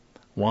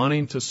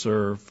 wanting to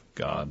serve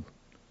God.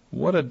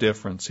 What a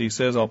difference. He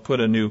says, I'll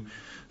put a new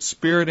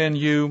spirit in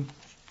you,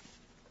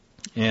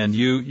 and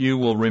you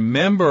will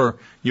remember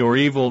your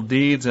evil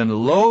deeds and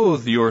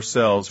loathe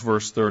yourselves,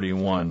 verse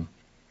 31.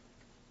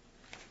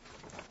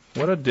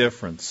 What a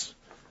difference.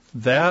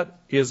 That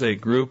is a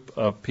group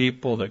of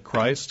people that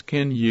Christ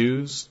can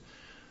use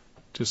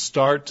to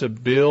start to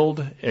build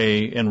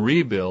and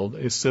rebuild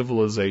a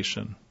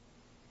civilization.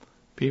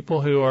 People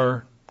who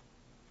are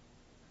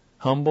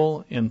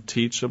humble and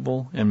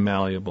teachable and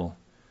malleable.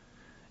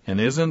 And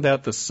isn't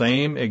that the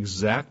same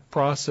exact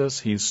process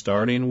He's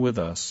starting with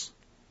us?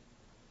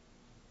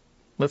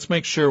 Let's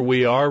make sure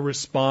we are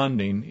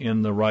responding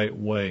in the right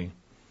way.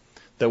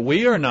 That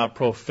we are not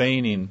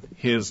profaning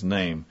His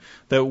name.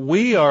 That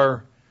we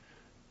are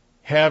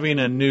having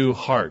a new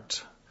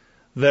heart.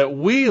 That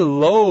we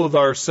loathe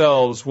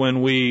ourselves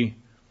when we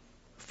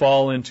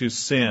fall into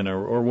sin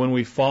or when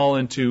we fall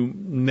into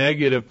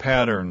negative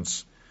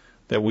patterns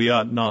that we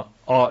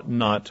ought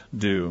not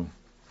do.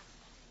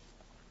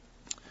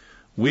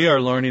 We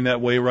are learning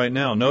that way right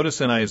now.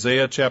 Notice in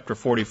Isaiah chapter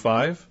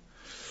 45.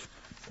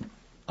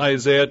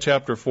 Isaiah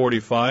chapter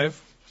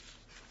 45.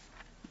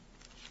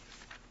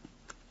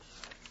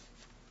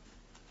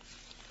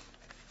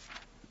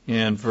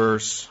 in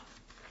verse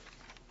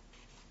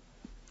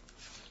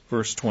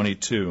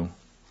 22.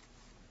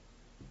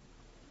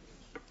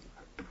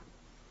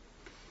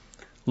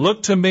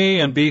 Look to me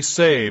and be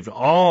saved,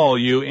 all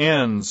you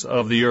ends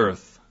of the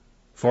earth.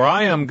 For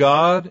I am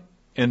God,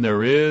 and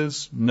there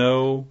is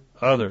no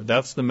other.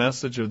 That's the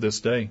message of this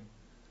day.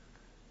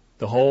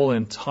 The whole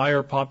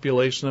entire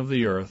population of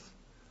the earth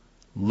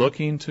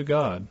looking to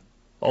God,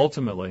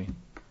 ultimately,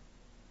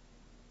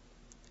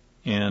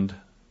 and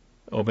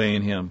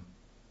obeying Him.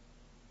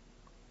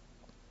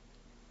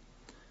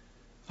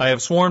 I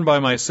have sworn by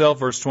myself,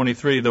 verse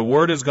 23, the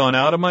word has gone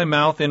out of my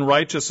mouth in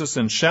righteousness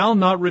and shall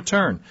not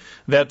return,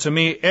 that to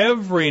me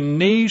every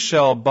knee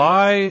shall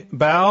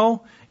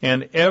bow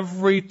and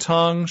every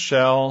tongue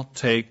shall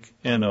take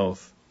an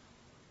oath.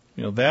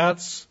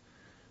 That's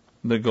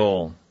the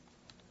goal.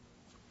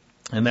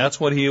 And that's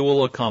what He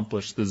will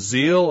accomplish. The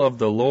zeal of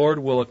the Lord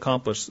will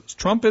accomplish.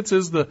 Trumpets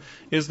is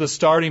the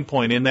starting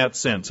point in that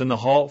sense. In the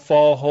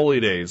fall holy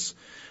days,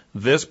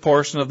 this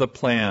portion of the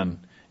plan,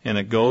 and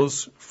it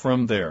goes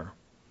from there.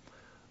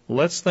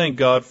 Let's thank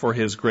God for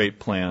His great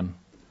plan.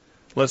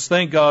 Let's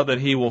thank God that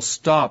He will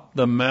stop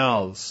the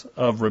mouths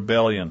of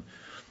rebellion.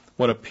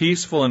 What a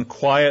peaceful and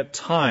quiet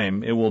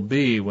time it will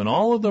be when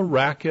all of the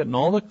racket and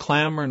all the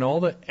clamor and all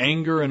the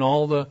anger and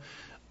all the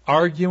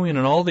arguing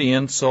and all the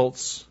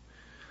insults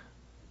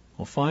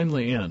will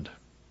finally end.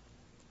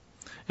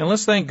 And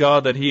let's thank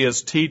God that He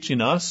is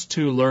teaching us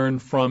to learn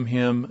from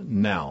Him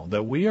now,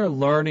 that we are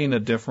learning a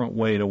different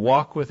way to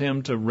walk with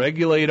Him, to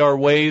regulate our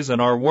ways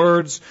and our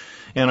words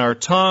and our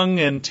tongue,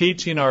 and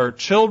teaching our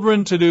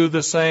children to do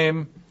the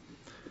same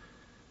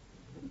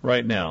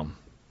right now.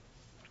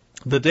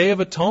 The Day of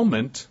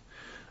Atonement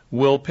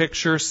will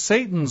picture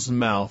Satan's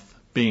mouth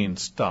being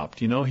stopped.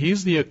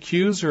 He's the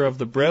accuser of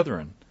the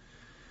brethren.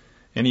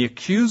 And he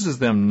accuses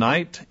them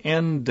night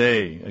and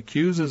day,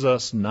 accuses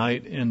us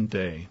night and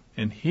day.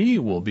 And he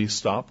will be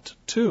stopped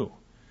too.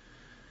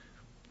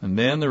 And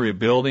then the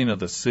rebuilding of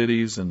the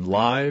cities and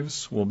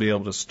lives will be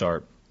able to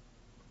start.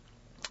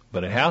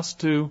 But it has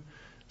to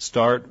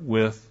start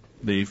with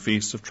the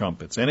Feast of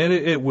Trumpets. And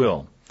it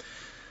will.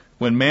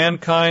 When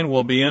mankind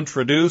will be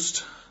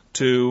introduced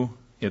to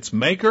its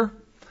Maker,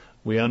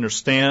 we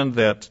understand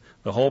that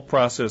the whole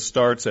process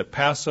starts at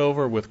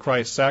Passover with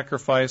Christ's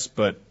sacrifice,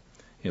 but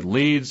it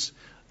leads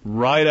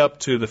right up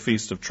to the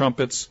Feast of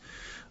Trumpets,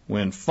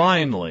 when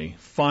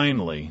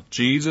finally,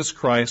 Jesus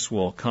Christ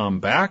will come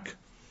back,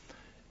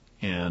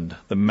 and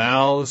the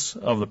mouths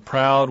of the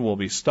proud will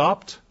be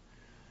stopped,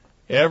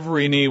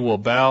 every knee will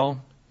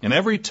bow, and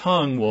every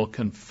tongue will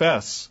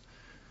confess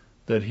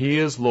that He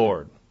is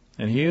Lord,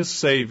 and He is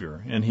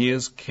Savior, and He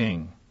is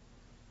King.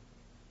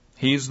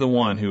 He's the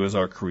one who is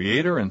our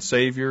Creator and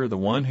Savior, the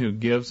one who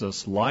gives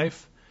us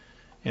life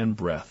and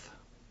breath.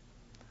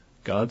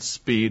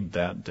 Godspeed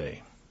that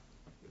day.